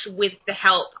launched with the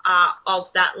help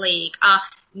of that league.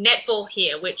 Netball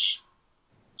here, which,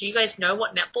 do you guys know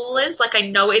what netball is? I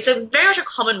know it's very much a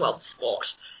Commonwealth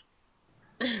sport.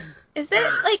 Is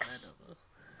it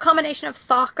combination of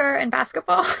soccer and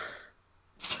basketball?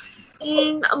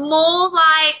 More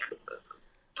like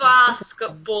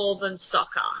basketball than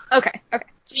soccer. Okay.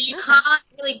 So you can't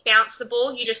really bounce the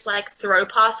ball, you just throw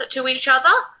pass it to each other.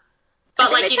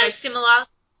 But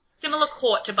similar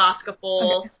court to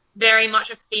basketball, okay. Very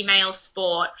much a female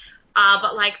sport.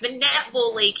 But the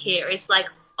netball league here is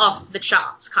off the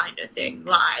charts kind of thing.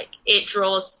 It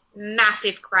draws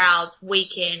massive crowds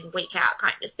week in, week out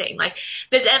kind of thing.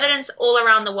 There's evidence all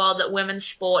around the world that women's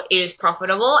sport is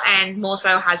profitable and more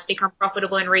so has become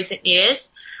profitable in recent years.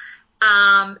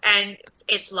 And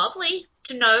it's lovely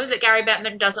to know that Gary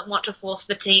Bettman doesn't want to force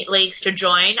the leagues to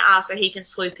join so he can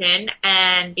swoop in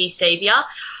and be savior.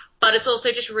 But it's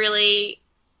also just really,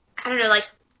 I don't know,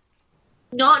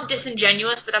 not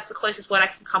disingenuous, but that's the closest word I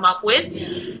can come up with,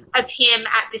 of him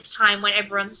at this time when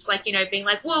everyone's being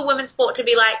we're women's sport, to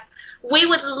be we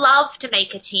would love to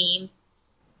make a team,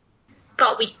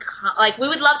 but we can't. We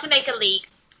would love to make a league,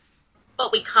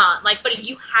 but we can't. But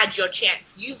you had your chance.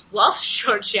 You lost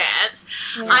your chance.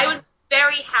 Yeah. I would be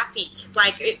very happy.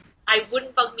 I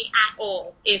wouldn't bug me at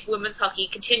all if women's hockey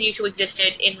continued to exist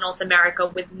in North America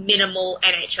with minimal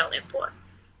NHL input.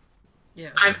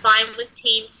 Yeah. I'm fine with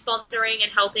teams sponsoring and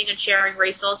helping and sharing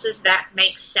resources. That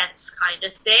makes sense kind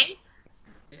of thing.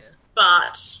 Yeah.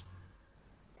 But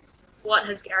what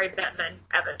has Gary Bettman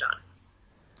ever done?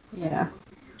 Yeah.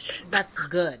 That's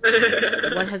good.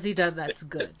 What has he done that's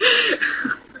good?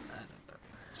 I don't know.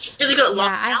 He's really good at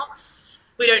lockouts.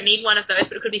 We don't need one of those,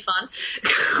 but it could be fun.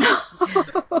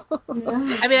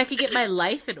 I mean, I could get my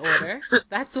life in order.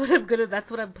 That's what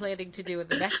I'm planning to do in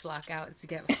the next lockout, is to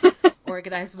get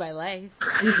organize my life.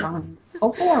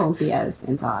 Hopefully I won't be as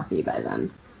into hockey by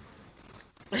then.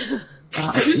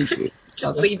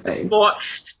 Just leave the sport.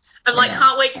 I'm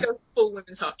can't wait to go full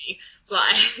women's hockey.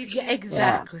 It's yeah,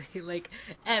 exactly. Yeah.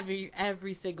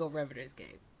 Every single Riveters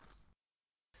game.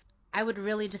 I would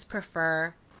really just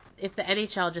prefer if the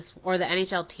NHL or the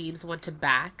NHL teams want to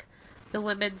back the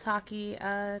women's hockey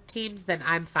teams, then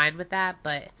I'm fine with that.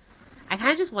 But I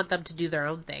kind of just want them to do their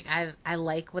own thing. I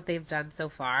like what they've done so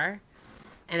far.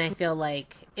 And I feel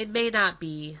like it may not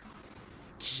be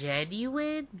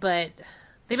genuine, but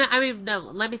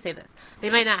let me say this. They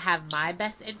might not have my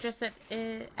best interest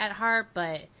at heart,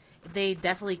 but they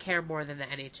definitely care more than the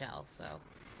NHL. So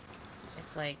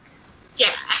it's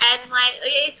yeah, and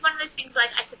it's one of those things.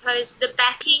 I suppose the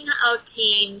backing of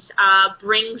teams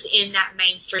brings in that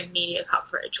mainstream media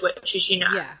coverage, which is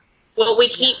what we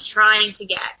keep trying to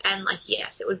get. And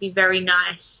yes, it would be very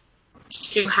nice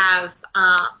to have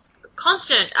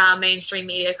constant mainstream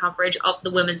media coverage of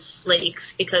the women's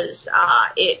leagues because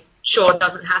it sure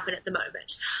doesn't happen at the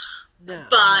moment. No,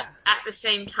 but at the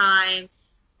same time,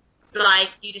 like,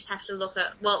 you just have to look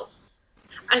at, well,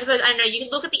 I suppose, I don't know, you can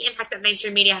look at the impact that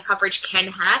mainstream media coverage can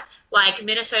have. Like,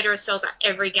 Minnesota has sold out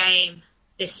every game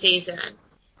this season.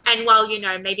 And while, you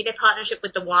know, maybe their partnership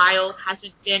with the Wild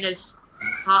hasn't been as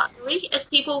partly as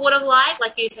people would have liked,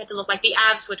 like, you had to look like the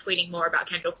Avs were tweeting more about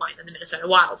Kendall Coyne than the Minnesota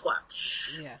Wilds were.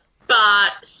 Yeah.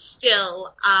 But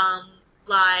still,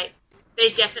 like,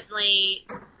 they definitely,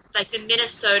 like, the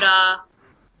Minnesota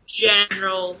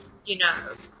general, you know,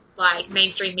 like,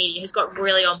 mainstream media has got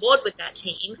really on board with that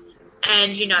team.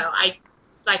 And, you know, I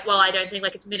don't think,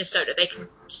 like, it's Minnesota. They can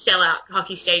sell out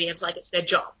hockey stadiums like it's their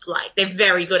job. Like, they're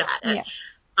very good at it.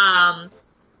 Yeah.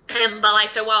 But, like,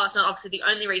 so while it's not obviously the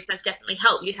only reason that's definitely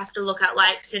helped, you'd have to look at,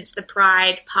 like, since the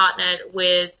Pride partnered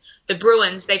with the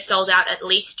Bruins, they've sold out at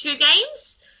least 2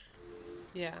 games.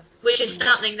 Yeah. Which is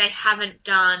something they haven't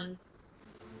done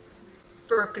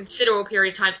for a considerable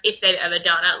period of time, if they've ever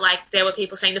done it. Like, there were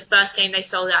people saying the first game they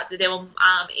sold out, they were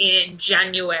in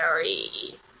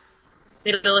January,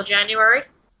 middle of January.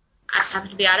 I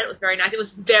happened to be at it. It was very nice. It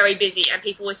was very busy, and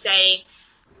people were saying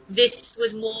this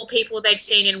was more people they'd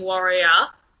seen in Warrior,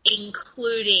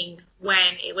 including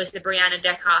when it was the Brianna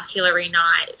Decker, Hillary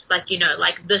Knight, like, you know,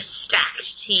 like the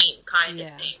stacked team kind of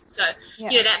thing. So, you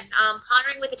know, that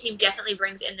partnering with the team definitely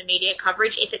brings in the media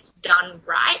coverage if it's done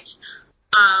right.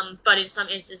 But in some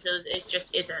instances, it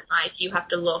just isn't. Like, you have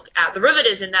to look at the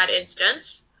Riveters in that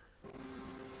instance.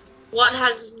 What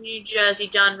has New Jersey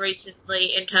done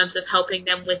recently in terms of helping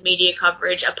them with media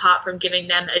coverage, apart from giving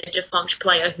them a defunct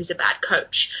player who's a bad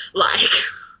coach? Like,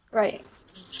 right.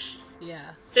 Yeah.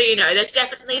 So, you know,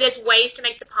 there's ways to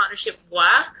make the partnership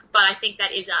work, but I think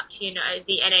that is up to, you know,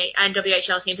 the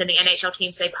WHL teams and the NHL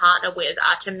teams they partner with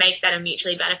to make that a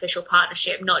mutually beneficial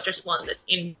partnership, not just one that's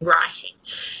in writing.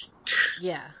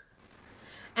 Yeah.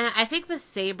 And I think the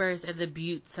Sabres and the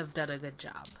Buttes have done a good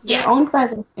job. They're owned by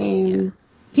the same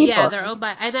people. Yeah, they're owned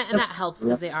by, and that helps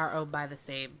because they are owned by the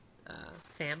same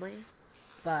family.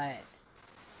 But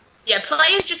yeah,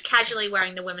 players just casually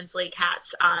wearing the women's league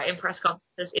hats in press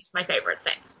conferences is my favorite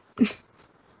thing.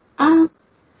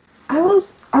 I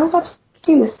was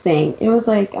watching this thing. It was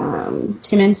like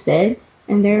Tim and Sid,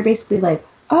 and they were basically like,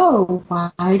 "Oh,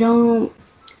 why don't?"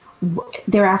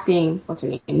 They're asking, what's her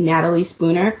name, Natalie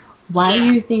Spooner. Why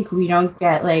do you think we don't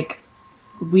get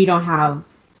we don't have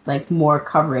more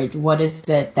coverage? What is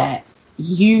it that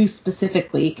you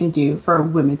specifically can do for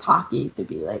women's hockey to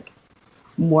be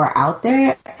more out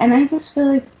there? And I just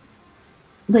feel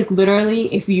like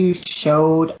literally if you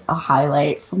showed a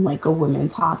highlight from a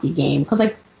women's hockey game, because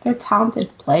they're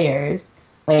talented players,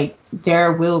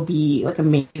 there will be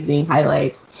amazing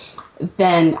highlights,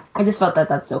 then I just felt that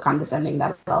that's so condescending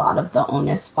that a lot of the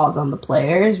onus falls on the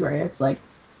players, where it's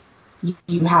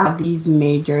you have these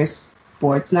major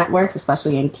sports networks,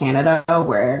 especially in Canada,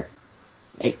 where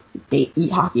they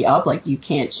eat hockey up. You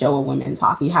can't show a women's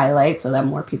hockey highlight so that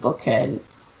more people can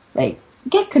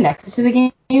get connected to the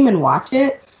game and watch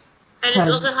it. And it's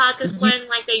also hard because when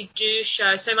they do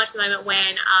show so much at the moment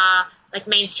when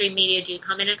mainstream media do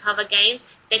come in and cover games,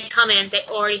 they come in, they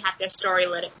already have their story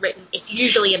written. It's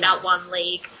usually about one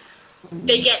league.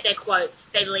 They get their quotes,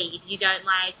 they leave. You don't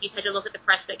you had to look at the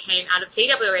press that came out of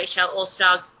CWHL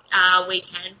All-Star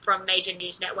weekend from major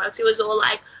news networks. It was all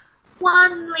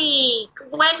one league.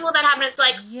 When will that happen? It's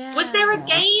was there a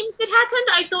game that happened?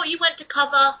 I thought you went to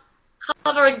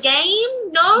cover a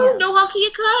game? No hockey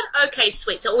occurred? Okay,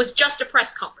 sweet. So it was just a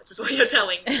press conference is what you're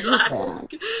telling me.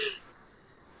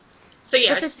 So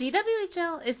yeah. But the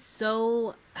CWHL is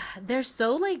so, they're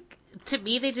so to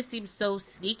me they just seem so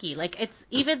sneaky. It's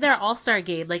even their All-Star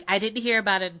game. I didn't hear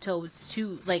about it until it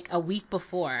was a week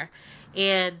before.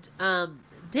 And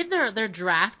didn't their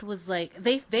draft was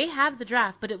they have the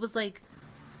draft, but it was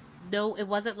no, it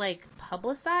wasn't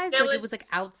publicized. It was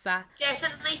outside.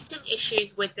 Definitely some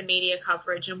issues with the media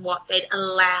coverage and what they'd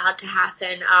allowed to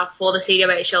happen for the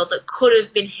CWHL that could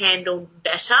have been handled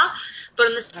better. But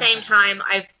at the same time,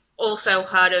 I've also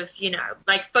heard of,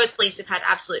 both leagues have had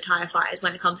absolute tire fires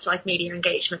when it comes to media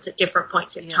engagements at different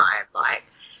points in time.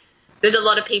 There's a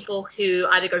lot of people who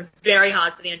either go very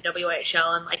hard for the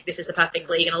NWHL and this is the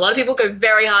perfect league, and a lot of people go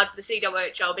very hard for the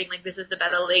CWHL being this is the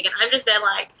better league, and I'm just there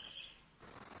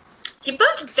you're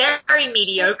both very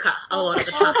mediocre a lot of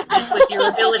the time, just with your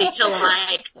ability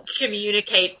to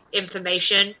communicate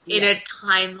information in a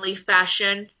timely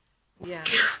fashion. Yeah.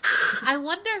 I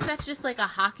wonder if that's just a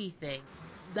hockey thing.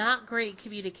 Not great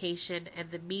communication,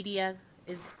 and the media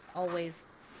is always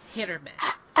hit or miss.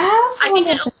 I also I think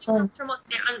wonder it also comes from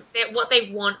what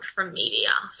they want from media.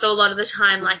 So a lot of the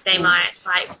time, like, they might,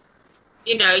 like,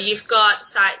 you know, you've got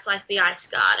sites like the Ice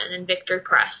Garden and Victory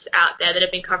Press out there that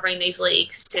have been covering these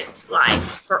leagues since, like,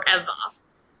 forever.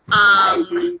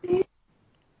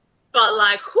 But,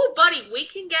 like, oh, buddy, we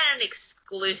can get an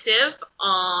exclusive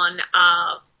on,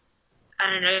 I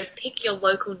don't know, pick your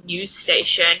local news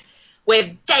station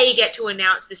where they get to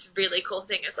announce this really cool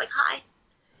thing. It's like, hi.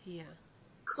 Yeah.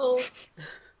 Cool.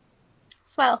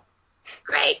 Swell.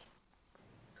 Great.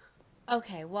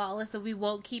 Okay, well, Alyssa, we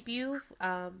won't keep you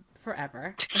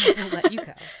forever. We'll let you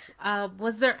go.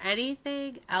 Was there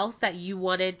anything else that you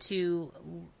wanted to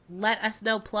let us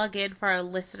know, plug in for our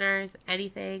listeners?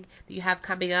 Anything that you have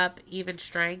coming up, Even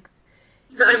Strength?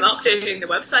 I'm updating the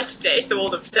website today, so all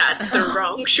the stats that are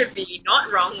wrong should be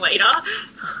not wrong later.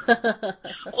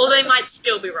 Or they might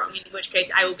still be wrong, in which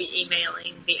case I will be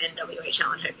emailing the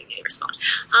NWHL and hoping they respond.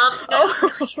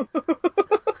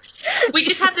 We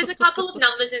just have, there's a couple of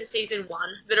numbers in season 1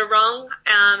 that are wrong,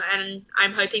 and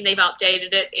I'm hoping they've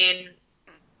updated it in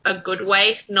a good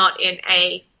way, not in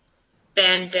a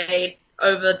Band-Aid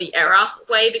over the error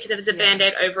way, because if it's a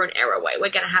Band-Aid over an error way,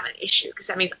 we're going to have an issue, because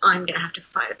that means I'm going to have to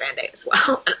find a Band-Aid as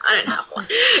well, and I don't have one.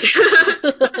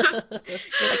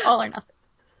 You're like all or nothing.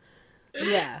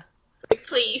 Yeah.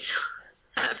 Please,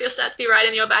 have your stats be right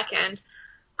in your back end.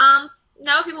 Now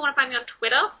if people want to find me on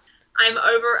Twitter, I'm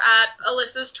over at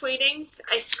Alyssa's tweeting.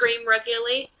 I scream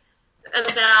regularly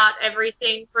about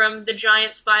everything from the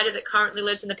giant spider that currently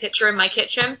lives in the pitcher in my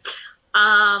kitchen,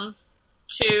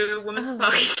 to women's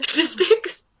hockey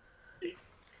statistics.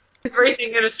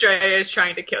 Everything in Australia is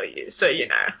trying to kill you, so you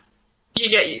know, you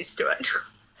get used to it.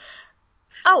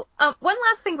 Oh, one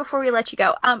last thing before we let you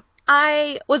go.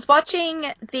 I was watching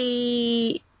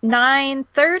the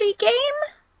 9:30 game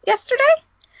yesterday.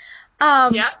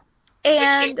 Yep.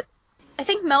 And I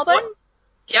think Melbourne. What?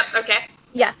 Yep. Okay.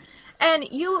 Yeah, and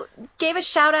you gave a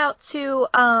shout out to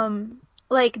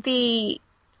like the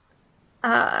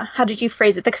how did you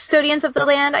phrase it? The custodians of the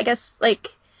land, I guess.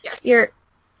 Like, yes.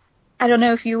 I don't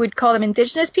know if you would call them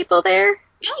indigenous people there.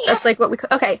 Yeah. That's like what we.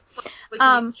 Okay.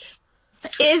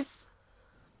 Is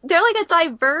there like a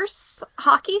diverse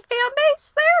hockey fan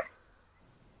base there?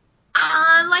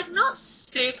 Like, not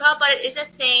super, but it is a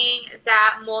thing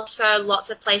that more so lots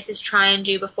of places try and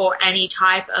do before any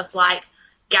type of, like,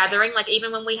 gathering. Like,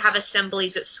 even when we have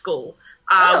assemblies at school,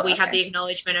 we have the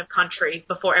acknowledgement of country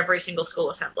before every single school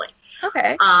assembly.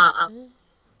 Okay.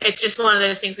 It's just one of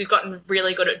those things we've gotten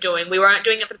really good at doing. We weren't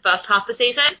doing it for the first half of the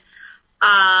season,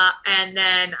 and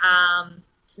then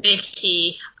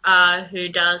Nikki, who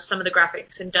does some of the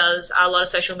graphics and does a lot of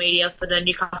social media for the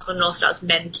Newcastle North Stars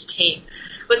men's team,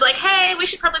 was like, hey, we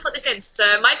should probably put this in.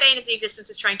 So my bane of the existence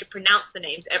is trying to pronounce the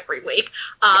names every week,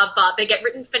 but they get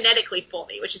written phonetically for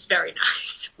me, which is very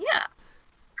nice. Yeah.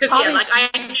 Because, like, I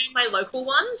know my local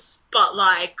ones, but,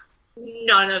 like,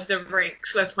 none of the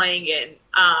rinks we're playing in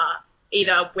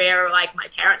either where, like, my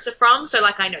parents are from, so,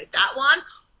 like, I know that one,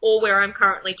 or where I'm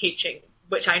currently teaching,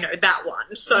 which I know that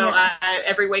one. So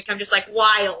every week I'm just like,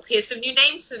 wild, here's some new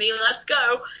names for me, let's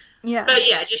go. Yeah. But,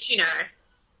 yeah, just, you know,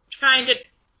 trying to be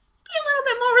a little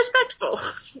bit more respectful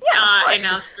in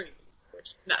our screens, which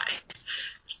is nice.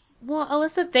 Well,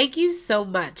 Alyssa, thank you so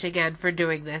much again for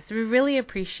doing this. We really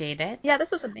appreciate it. Yeah, this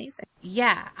was amazing.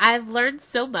 Yeah, I've learned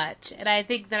so much, and I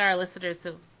think that our listeners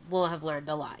will have learned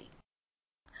a lot.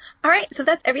 All right, so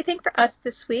that's everything for us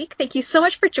this week. Thank you so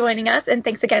much for joining us, and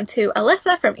thanks again to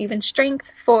Alyssa from Even Strength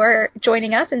for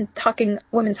joining us and talking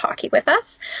women's hockey with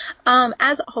us.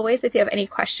 As always, if you have any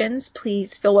questions,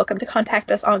 please feel welcome to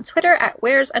contact us on Twitter at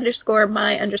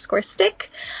where's_my_stick.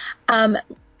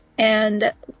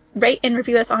 And rate and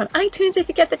review us on iTunes if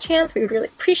you get the chance. We would really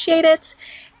appreciate it.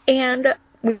 And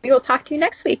we will talk to you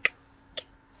next week.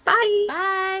 Bye.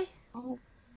 Bye.